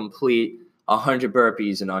was to complete 100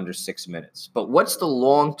 burpees in under 6 minutes. But what's the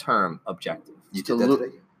long-term objective? You did that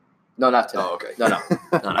today? No, not today. Oh, okay. No,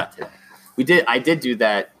 not today. I did do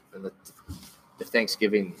that in the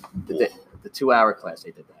Thanksgiving, the 2-hour class.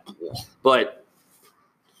 I did that. Yeah. But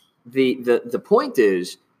the point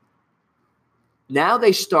is, now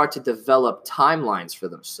they start to develop timelines for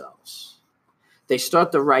themselves. They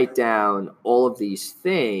start to write down all of these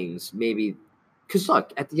things, maybe, because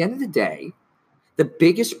look, at the end of the day, the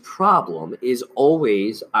biggest problem is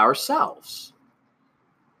always ourselves.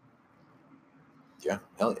 Yeah,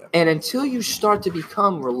 hell yeah. And until you start to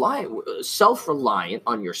become self-reliant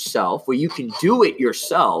on yourself, where you can do it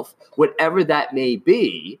yourself, whatever that may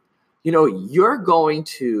be, you're going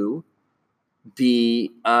to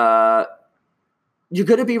be you're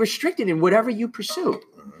going to be restricted in whatever you pursue,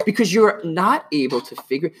 because you're not able to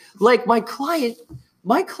figure. Like my client,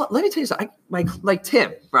 let me tell you something. Like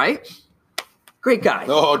Tim, right? Great guy.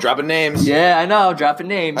 Oh, dropping names. Yeah, I know, dropping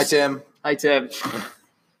names. Hi, Tim.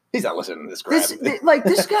 He's not listening to this crap.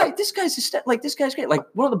 This guy's great. Like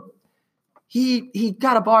one of the, he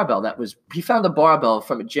got a barbell he found a barbell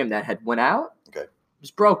from a gym that had went out. Okay. It was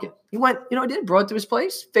broken. He went, brought it to his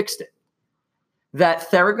place, fixed it. That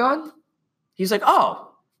Theragun, he's like,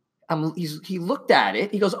 he looked at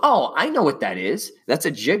it. He goes, oh, I know what that is. That's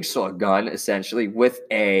a jigsaw gun, essentially, with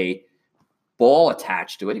a ball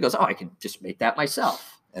attached to it. He goes, oh, I can just make that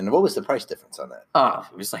myself. And what was the price difference on that? Oh,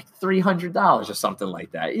 it was like $300 or something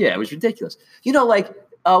like that. Yeah, it was ridiculous.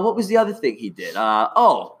 What was the other thing he did?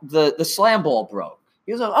 The slam ball broke.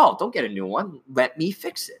 He was like, oh, don't get a new one. Let me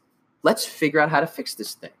fix it. Let's figure out how to fix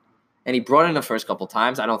this thing. And he brought it in the first couple of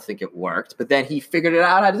times. I don't think it worked, but then he figured it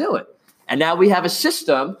out how to do it. And now we have a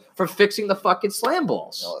system for fixing the fucking slam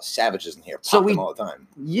balls. The savages in here pop them all the time.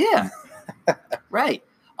 Yeah, right.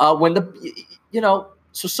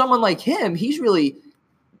 So someone like him, he's really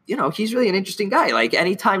an interesting guy. Like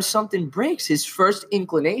anytime something breaks, his first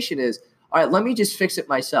inclination is, all right, let me just fix it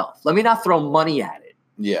myself. Let me not throw money at it.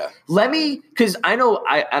 Yeah. Because I know,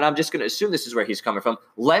 and I'm just going to assume this is where he's coming from.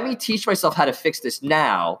 Let me teach myself how to fix this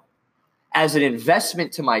now as an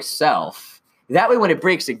investment to myself. That way, when it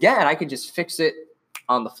breaks again, I can just fix it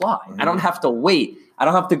on the fly. I don't have to wait. I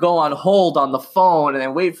don't have to go on hold on the phone and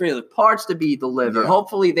then wait for the parts to be delivered. Yeah.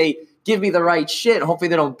 Hopefully they give me the right shit. Hopefully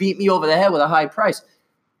they don't beat me over the head with a high price.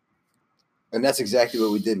 And that's exactly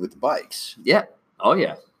what we did with the bikes. Yeah. Oh,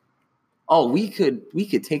 yeah. Oh, we could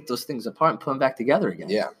take those things apart and put them back together again.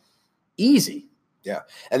 Yeah. Easy. Yeah.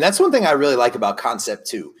 And that's one thing I really like about Concept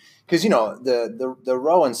 2. Because, the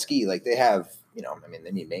row and ski, like they have,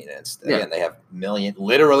 they need maintenance. Yeah. Again, they have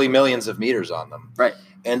literally millions of meters on them. Right.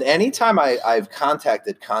 And anytime I've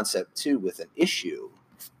contacted Concept 2 with an issue,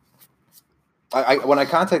 when I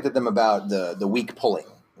contacted them about the weak pulling,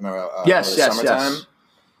 remember, summertime,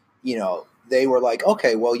 they were like,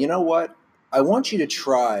 okay, well, you know what? I want you to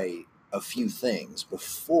try a few things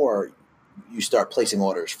before you start placing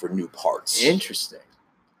orders for new parts. Interesting.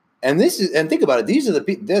 And think about it. These are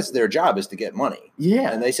their job is to get money.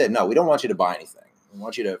 Yeah. And they said, no, we don't want you to buy anything. We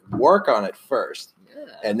want you to work on it first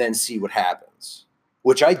and then see what happens,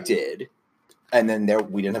 which I did. And then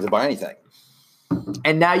we didn't have to buy anything.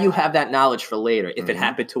 And now you have that knowledge for later if it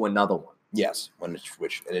happened to another one. Yes,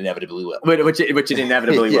 which it inevitably will. Which it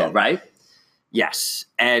inevitably will, right? Yes.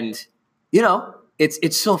 And,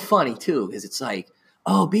 it's so funny, too, because it's like,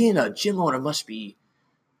 oh, being a gym owner must be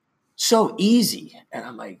so easy. And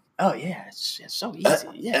I'm like, oh yeah, it's so easy.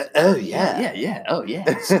 Yeah. Oh yeah. Yeah. Oh yeah.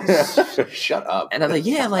 Shut up. And I'm like,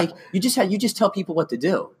 yeah, like you just tell people what to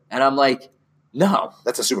do. And I'm like, no,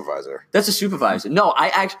 That's a supervisor. that's a supervisor. No,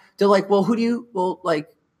 they're like, well, who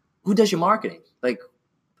does your marketing? Like,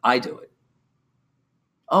 I do it.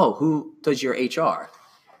 Oh, who does your HR?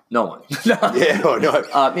 No one. Yeah, oh,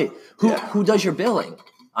 no. Me. Who does your billing?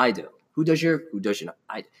 I do. Who does your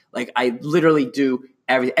I literally do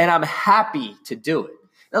everything, and I'm happy to do it.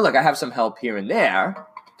 Now look, I have some help here and there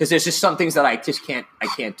because there's just some things that I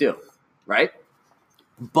can't do, right?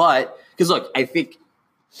 But because look, I think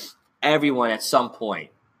everyone at some point,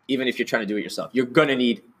 even if you're trying to do it yourself, you're gonna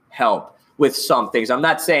need help with some things. I'm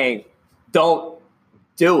not saying don't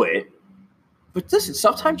do it. But listen,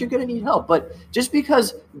 sometimes you're going to need help. But just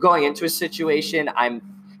because going into a situation,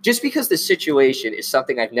 just because the situation is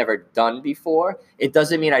something I've never done before, it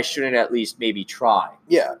doesn't mean I shouldn't at least maybe try.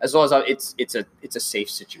 Yeah. As long as it's a safe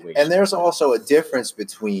situation. And there's also a difference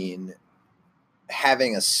between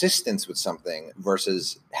having assistance with something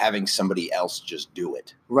versus having somebody else just do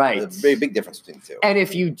it. Right. There's a very big difference between the two. And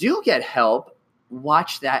if you do get help,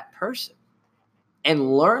 watch that person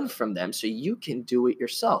and learn from them so you can do it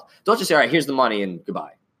yourself. Don't just say, all right, here's the money and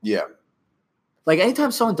goodbye. Yeah. Like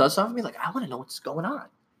anytime someone does something for me, like I want to know what's going on.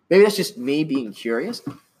 Maybe that's just me being curious.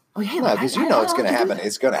 Oh, hey, because it's going to happen.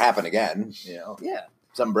 It's going to happen again. You know. Yeah.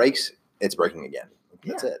 Something breaks, it's breaking again.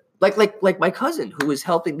 That's it. Like my cousin who was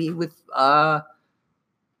helping me with the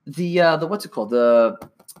what's it called, the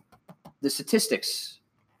statistics.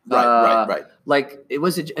 Right. Like it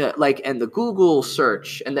was and the Google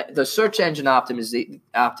search and the search engine optimization,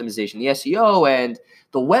 the SEO and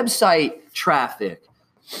the website traffic.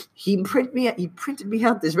 He printed me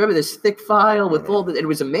out this thick file with all the. It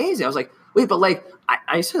was amazing. I was like, wait, but like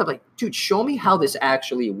I said, I'm like, dude, show me how this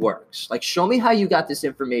actually works. Like, show me how you got this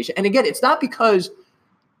information. And again, it's not because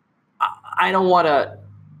I don't want to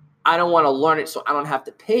learn it, so I don't have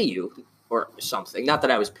to pay you or something. Not that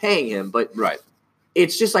I was paying him, but right.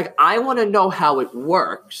 It's just like I want to know how it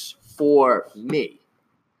works for me.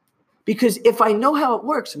 Because if I know how it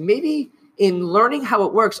works, maybe in learning how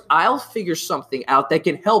it works, I'll figure something out that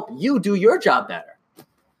can help you do your job better.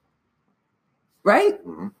 Right?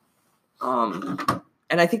 Mm-hmm.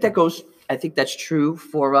 And I think that's true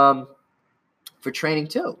for training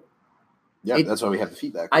too. Yeah, that's why we have the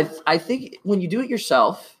feedback. I think when you do it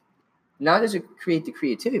yourself, not does it create the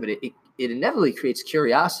creativity, but it inevitably creates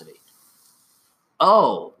curiosity.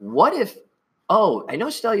 Oh, what if? Oh, I know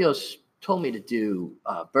Stelios told me to do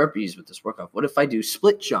burpees with this workout. What if I do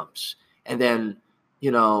split jumps? And then,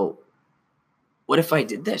 what if I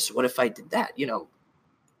did this? What if I did that?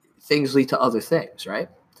 Things lead to other things, right?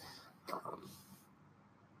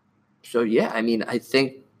 So yeah, I mean, I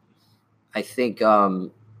think. Did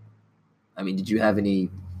you have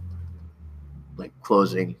any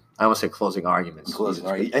closing? I almost said closing arguments. Closing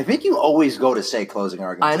arguments. I think you always go to say closing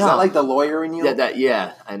arguments. I know. Is that like the lawyer in you?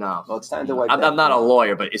 Yeah, I know. Well, it's time to wipe I'm not a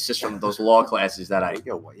lawyer, but it's just from those law classes that I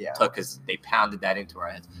took because they pounded that into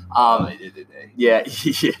our heads. Did they? Yeah.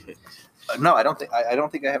 No, I don't think I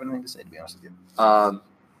have anything to say, to be honest with you.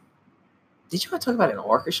 Did you want to talk about an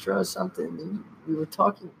orchestra or something? We were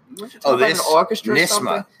talking. About an orchestra NISMA. Or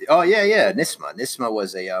something? Oh yeah, NISMA. NISMA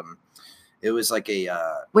was it was like a.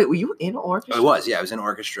 Wait, were you in orchestra? I was, yeah. I was in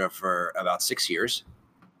orchestra for about 6 years.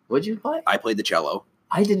 What'd you play? I played the cello.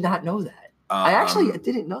 I did not know that. I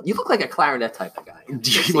didn't know. You look like a clarinet type of guy.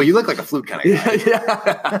 Well, you look like a flute kind of guy.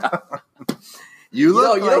 Yeah. You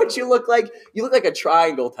know what you look like? You look like a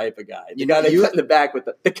triangle type of guy. The guy that cut in the back with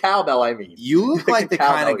the cowbell, I mean. You look like the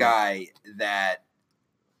kind of guy that,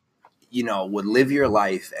 would live your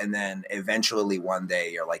life and then eventually one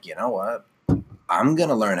day you're like, you know what? I'm going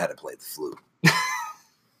to learn how to play the flute.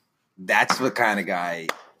 That's the kind of guy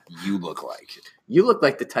you look like. You look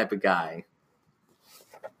like the type of guy.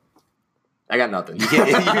 I got nothing. You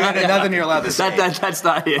got nothing you're allowed to say. That's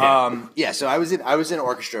not it. So I was in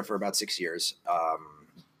orchestra for about 6 years.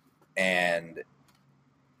 And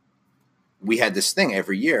we had this thing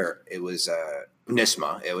every year. It was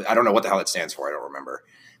NISMA. I don't know what the hell it stands for. I don't remember.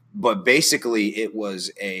 But basically it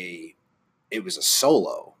was a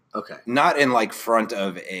solo. Okay. Not in front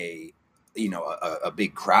of a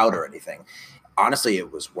big crowd or anything. Honestly,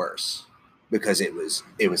 it was worse because it was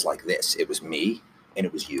like this. It was me and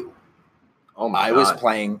it was you. Oh my God. I was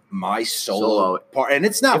playing my solo part, and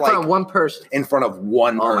it's not in front of one person. In front of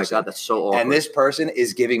one person. Oh my God, that's so awkward. And this person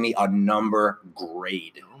is giving me a number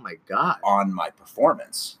grade. Oh my God. On my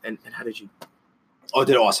performance. And how did you? Oh,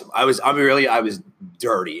 did awesome. I was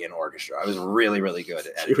dirty in orchestra. I was really, really good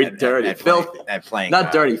at playing.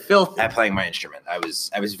 Not dirty, filthy. At playing my instrument. I was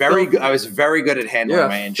very good. I was very good at handling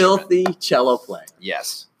my instrument. Filthy cello player.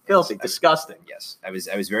 Yes. Filthy, disgusting. Yes. I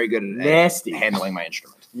was very good at nasty handling my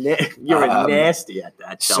instrument. You're nasty at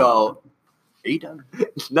that cello. So are you done?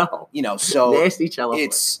 No. So nasty cello.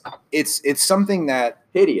 It's something that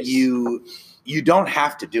hideous. You don't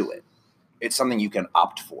have to do it. It's something you can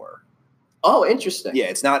opt for. Oh, interesting. Yeah,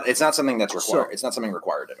 it's not something that's required. It's not something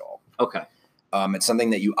required at all. Okay. It's something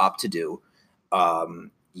that you opt to do.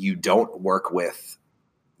 You don't work with,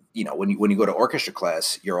 when you go to orchestra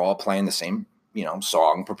class, you're all playing the same,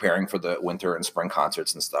 song, preparing for the winter and spring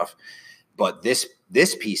concerts and stuff. But this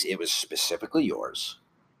piece, it was specifically yours,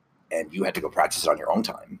 and you had to go practice it on your own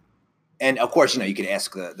time. And of course, you could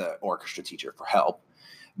ask the orchestra teacher for help,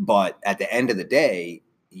 but at the end of the day,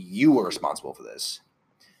 you were responsible for this.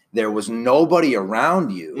 There was nobody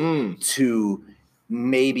around you to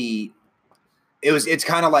maybe. It's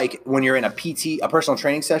kind of like when you're in a personal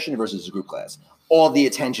training session versus a group class. All the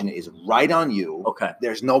attention is right on you. Okay.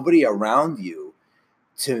 There's nobody around you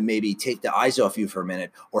to maybe take the eyes off you for a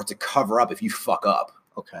minute or to cover up if you fuck up.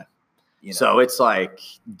 Okay. So it's like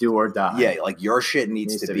do or die. Yeah, like your shit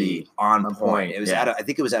needs to be on point. It was I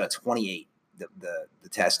think it was at a 28. The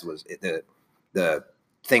test was the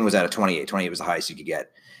thing was at a 28. 28 was the highest you could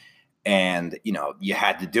get. And, you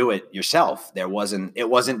had to do it yourself. It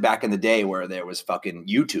wasn't back in the day where there was fucking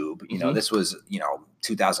YouTube, this was,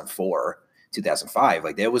 2004, 2005.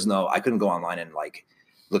 Like there was I couldn't go online and like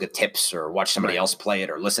look at tips or watch somebody else play it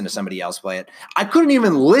or listen to somebody else play it. I couldn't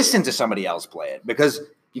even listen to somebody else play it because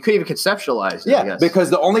you couldn't even conceptualize it. Yeah, because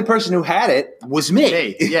the only person who had it was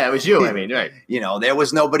me. Yeah, it was you. I mean, right. There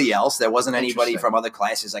was nobody else. There wasn't anybody from other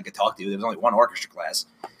classes I could talk to. There was only one orchestra class,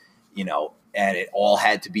 and it all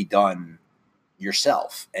had to be done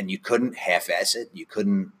yourself. And you couldn't half-ass it. You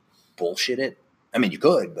couldn't bullshit it. I mean, you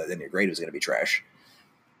could, but then your grade was going to be trash.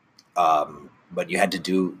 But you had to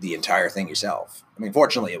do the entire thing yourself. I mean,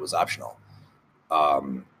 fortunately, it was optional.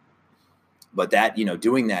 But that,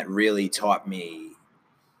 doing that really taught me.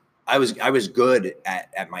 I was good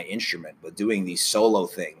at my instrument, but doing these solo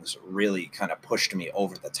things really kind of pushed me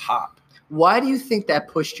over the top. Why do you think that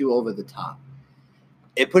pushed you over the top?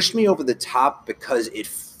 It pushed me over the top because it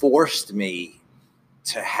forced me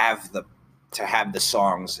to have the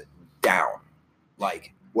songs down,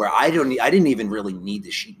 like where I didn't even really need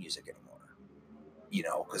the sheet music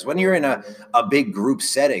anymore, because when you're in a big group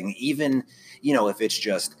setting, even, if it's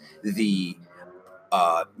just the,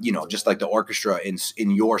 just like the orchestra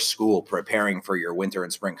in your school preparing for your winter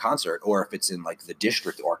and spring concert, or if it's in like the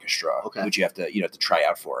district orchestra, which you have to try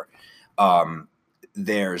out for,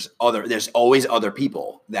 there's always other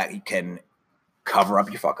people that can cover up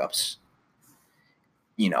your fuck ups.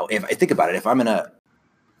 If I think about it, if I'm in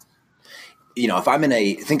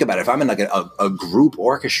like a group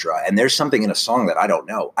orchestra and there's something in a song that I don't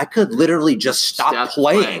know, I could literally just stop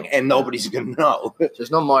playing and nobody's going to know.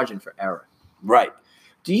 There's no margin for error. Right.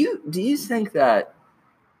 Do you think that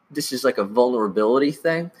this is like a vulnerability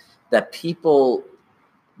thing, that people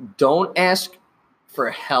don't ask for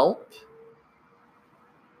help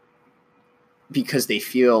because they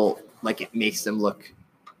feel like it makes them look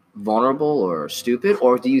vulnerable or stupid?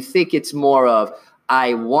 Or do you think it's more of,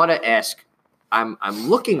 I want to ask, I'm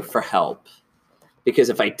looking for help because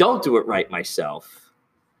if I don't do it right myself,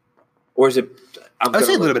 or is it? I'd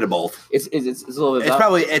say a little bit of both. It's a little bit.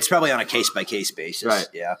 It's probably on a case by case basis. Right.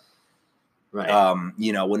 Yeah. Right.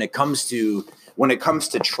 When it comes to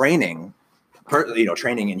training,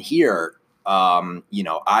 training in here,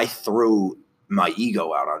 I threw my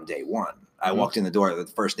ego out on day one. I walked in the door the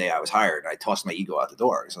first day I was hired, and I tossed my ego out the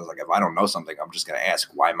door. So I was like, if I don't know something, I'm just going to ask.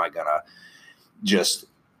 Why am I going to just,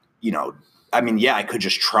 I could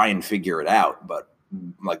just try and figure it out, but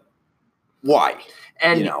like, why?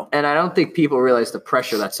 And and I don't think people realize the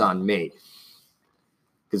pressure that's on me,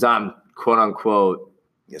 because I'm quote unquote.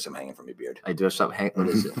 Yes, I'm hanging from your beard. I do have something hanging. What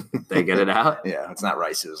is it? Did I get it out? Yeah, it's not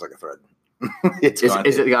rice. It was like a thread. Gone.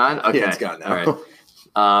 Is it gone? Okay, yeah, it's gone now.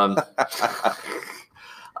 All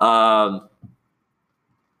right.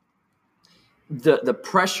 The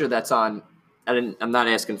pressure that's on, and I'm not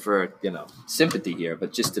asking for sympathy here,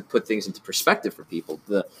 but just to put things into perspective for people,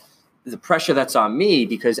 the pressure that's on me,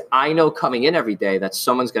 because I know coming in every day that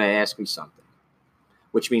someone's going to ask me something,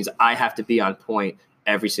 which means I have to be on point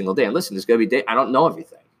every single day. And listen, there's going to be days I don't know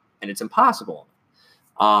everything, and it's impossible.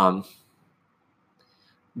 But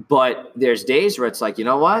there's days where it's like, you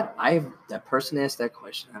know what? That person asked that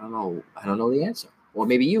question. I don't know the answer. Or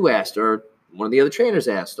maybe you asked, or one of the other trainers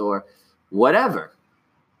asked, or whatever.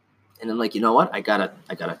 And I'm like, you know what? I gotta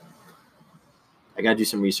do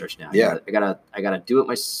some research now. Yeah. I gotta do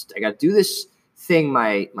it. I gotta do this thing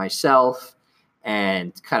myself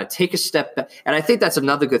and kind of take a step back. And I think that's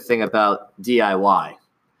another good thing about DIY.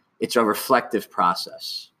 It's a reflective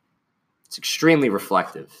process. It's extremely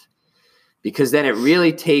reflective because then it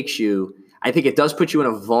really takes you, I think it does put you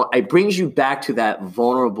in it brings you back to that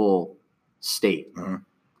vulnerable state. Mm-hmm.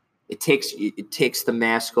 It takes the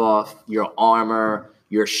mask off, your armor,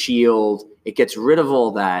 your shield. It gets rid of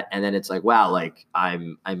all that. And then it's like, wow, like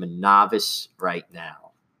I'm a novice right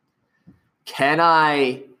now. Can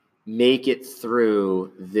I make it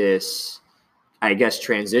through this, I guess,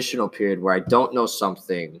 transitional period where I don't know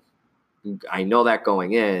something? I know that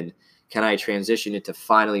going in. Can I transition into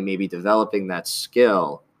finally maybe developing that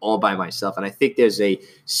skill all by myself? And I think there's a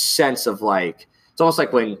sense of like, it's almost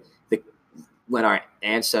like when our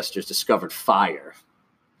ancestors discovered fire.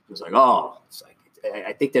 It was like, it's like,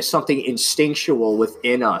 I think there's something instinctual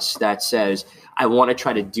within us that says, I want to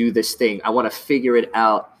try to do this thing. I want to figure it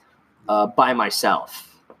out by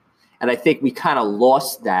myself. And I think we kind of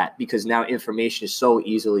lost that because now information is so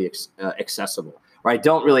easily accessible, where I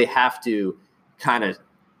don't really have to kind of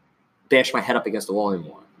bash my head up against the wall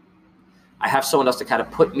anymore. I have someone else to kind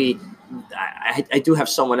of put me. I do have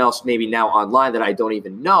someone else maybe now online that I don't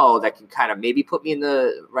even know that can kind of maybe put me in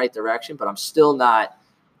the right direction, but I'm still not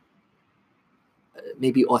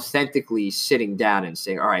maybe authentically sitting down and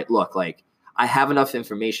saying, all right, look, like I have enough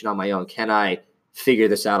information on my own. Can I figure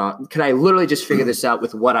this out? Can I literally just figure this out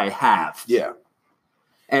with what I have? Yeah.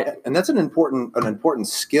 And that's an important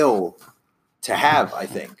skill to have, I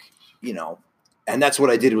think, and that's what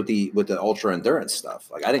I did with the ultra endurance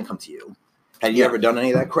stuff. Like I didn't come to you. Had you ever done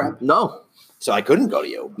any of that crap? No. So I couldn't go to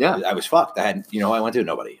you. Yeah. I was fucked. I went to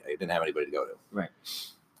nobody. I didn't have anybody to go to. Right.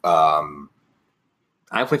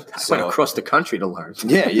 I went across the country to learn.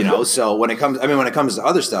 Yeah, so when it comes to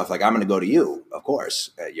other stuff, like I'm going to go to you, of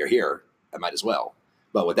course. You're here. I might as well.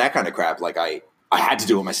 But with that kind of crap, like I had to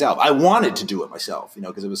do it myself. I wanted to do it myself,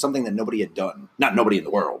 because it was something that nobody had done. Not nobody in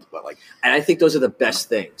the world, but like. And I think those are the best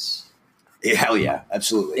things. Yeah, hell yeah,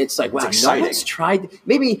 absolutely. It's like, wow, no one's tried.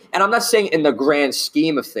 Maybe, and I'm not saying in the grand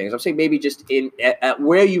scheme of things. I'm saying maybe just at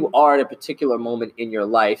where you are at a particular moment in your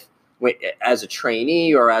life, as a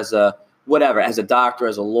trainee or as a whatever, as a doctor,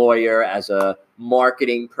 as a lawyer, as a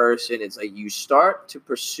marketing person. It's like you start to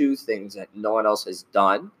pursue things that no one else has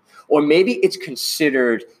done, or maybe it's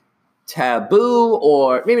considered taboo,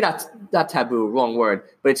 or maybe not taboo, wrong word,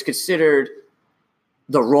 but it's considered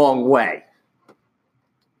the wrong way.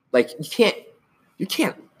 Like you can't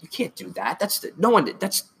do that.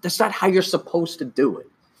 That's not how you're supposed to do it.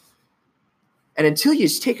 And until you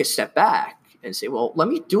just take a step back and say, well, let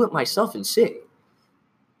me do it myself and see.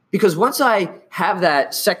 Because once I have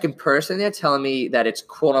that second person there telling me that it's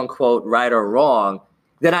quote unquote right or wrong,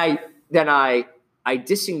 then I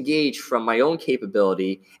disengage from my own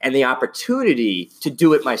capability and the opportunity to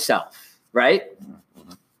do it myself. Right.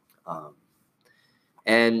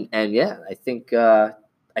 And yeah, I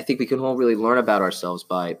think we can all really learn about ourselves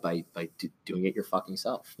by doing it your fucking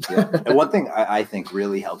self. Yeah. And one thing I think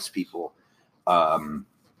really helps people to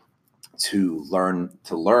learn,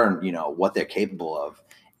 what they're capable of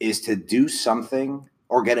is to do something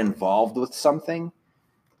or get involved with something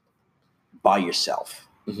by yourself.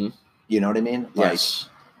 Mm-hmm. You know what I mean? Yes.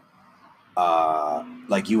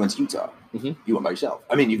 Like you went to Utah. Mm-hmm. You went by yourself.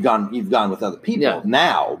 I mean, you've gone with other people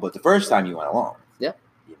now, but the first time you went alone. Yeah.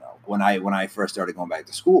 When I first started going back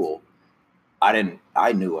to school, I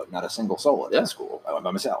knew not a single soul at that school. I went by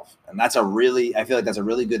myself. And I feel like that's a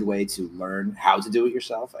really good way to learn how to do it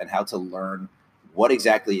yourself and how to learn what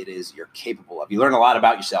exactly it is you're capable of. You learn a lot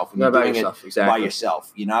about yourself when you're doing it by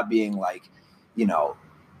yourself. You're not being like,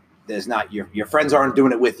 there's not your friends aren't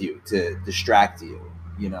doing it with you to distract you.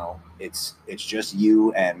 It's just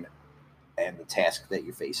you and the task that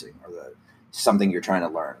you're facing, or something you're trying to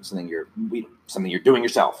learn, something you're doing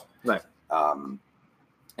yourself. Right. And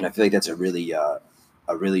I feel like that's a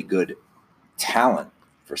really good talent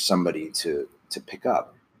for somebody to pick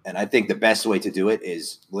up. And I think the best way to do it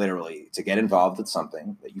is literally to get involved with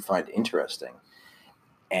something that you find interesting,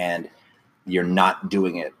 and you're not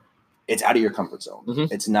doing it. It's out of your comfort zone.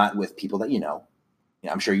 Mm-hmm. It's not with people that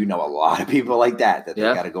I'm sure you know a lot of people like that they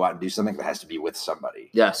got to go out and do something, but it has to be with somebody.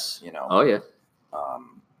 Yes. Oh yeah.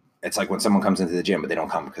 It's like when someone comes into the gym, but they don't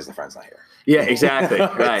come because their friend's not here. Yeah, exactly.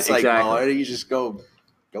 Right. It's like, well, why don't you just go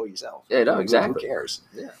yourself? Yeah, no, exactly. Who cares?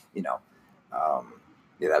 Yeah.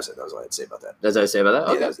 Yeah, that was it. That was all I had to say about that. That's what I say about that?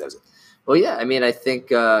 Okay. Yeah, that was it. Well, yeah, I mean, I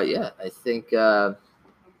think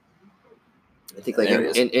I think like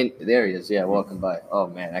in there he is. Yeah, walking by. Oh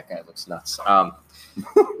man, that guy looks nuts. Oh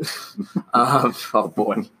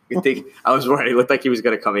boy, you think I was worried. It looked like he was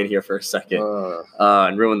going to come in here for a second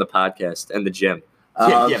and ruin the podcast and the gym.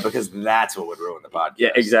 Yeah, because that's what would ruin the podcast.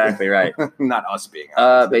 Yeah, exactly right. Not us being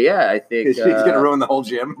honest. But yeah, I think he's going to ruin the whole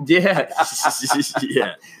gym. Yeah,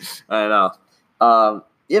 yeah, I know.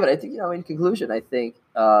 Yeah, but I think in conclusion, I think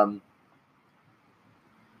the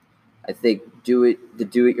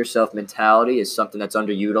do-it-yourself mentality is something that's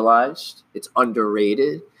underutilized. It's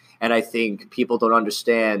underrated, and I think people don't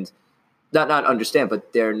understand. Not understand,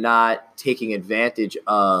 but they're not taking advantage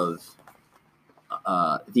of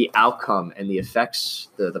the outcome and the effects,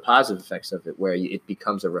 the positive effects of it, where it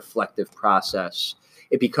becomes a reflective process.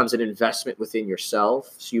 It becomes an investment within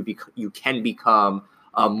yourself, so you can become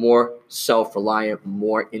more self-reliant,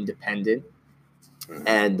 more independent,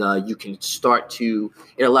 and you can start to.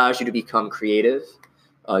 It allows you to become creative,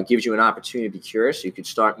 gives you an opportunity to be curious. So you can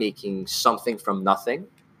start making something from nothing,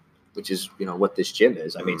 which is what this gym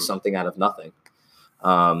is. I made something out of nothing,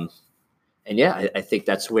 and yeah, I think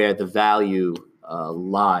that's where the value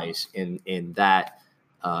lies in that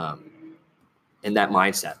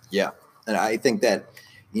mindset. Yeah, and I think that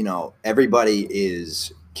everybody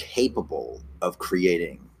is capable of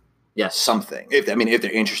creating something if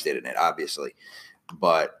they're interested in it, obviously.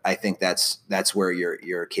 But I think that's where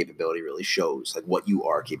your capability really shows. Like what you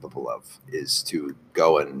are capable of is to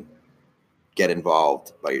go and get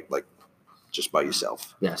involved by by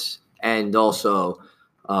yourself. Yes, and also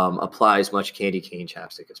apply as much candy cane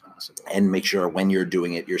chapstick as possible. And make sure when you're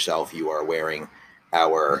doing it yourself, you are wearing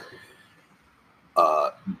our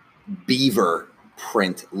beaver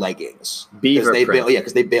print leggings. Beaver print.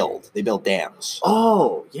 Because they build dams.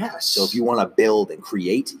 Oh, yes. So if you want to build and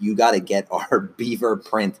create, you got to get our beaver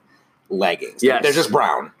print leggings. Yes. They're just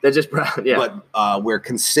brown. Yeah. But we're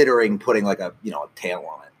considering putting a tail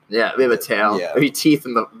on it. Yeah, we have a tail. Yeah. Maybe teeth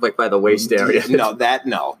in the by the waist area. No, that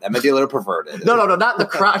might be a little perverted. No, not in the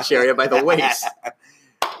crotch area, by the waist.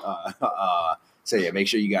 So yeah, make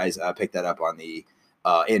sure you guys pick that up on the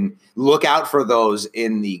look out for those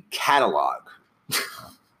in the catalog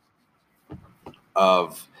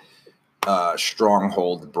of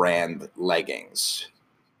Stronghold brand leggings.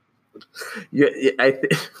 Yeah, I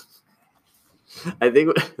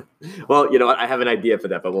think. Well, you know what? I have an idea for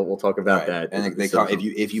that, but we'll talk about that. And they come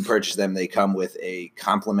if you purchase them, they come with a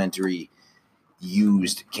complimentary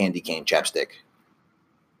used candy cane chapstick.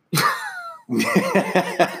 I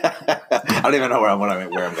don't even know where I'm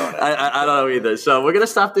going. I don't know either. So we're gonna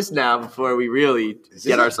stop this now before we really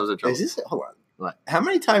get ourselves in trouble. Hold on. What? How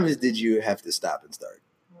many times did you have to stop and start?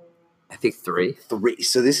 I think 3. 3.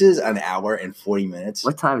 So this is an hour and 40 minutes.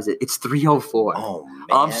 What time is it? It's 3:04. Oh man.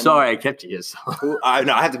 I'm sorry, I kept you. No, I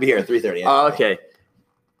have to be here at 3:30. Oh, okay.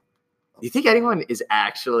 Do you think anyone is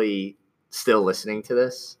actually still listening to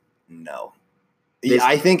this? No.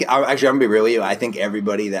 I think actually I'm gonna be real with you. I think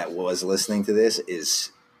everybody that was listening to this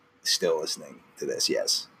is still listening to this.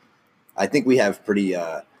 Yes, I think we have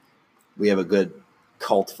a good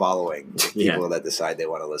cult following of people that decide they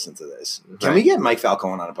want to listen to this. Right. Can we get Mike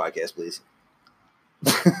Falcone on a podcast, please?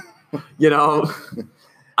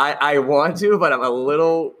 I want to, but I'm a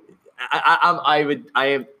little.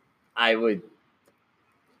 I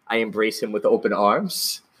embrace him with open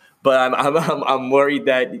arms. But I'm worried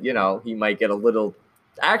that he might get a little.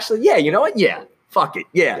 Actually, yeah. You know what? Yeah. Fuck it.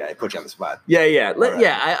 Yeah. Yeah. I put you on the spot. Yeah. Yeah.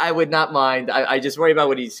 I would not mind. I just worry about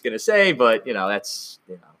what he's gonna say. But that's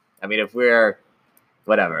I mean, if we're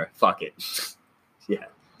whatever, fuck it. Yeah.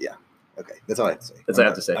 Yeah. Okay. That's all I have to say. That's all I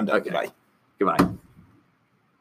have to say. I'm done. Okay. Goodbye. Goodbye.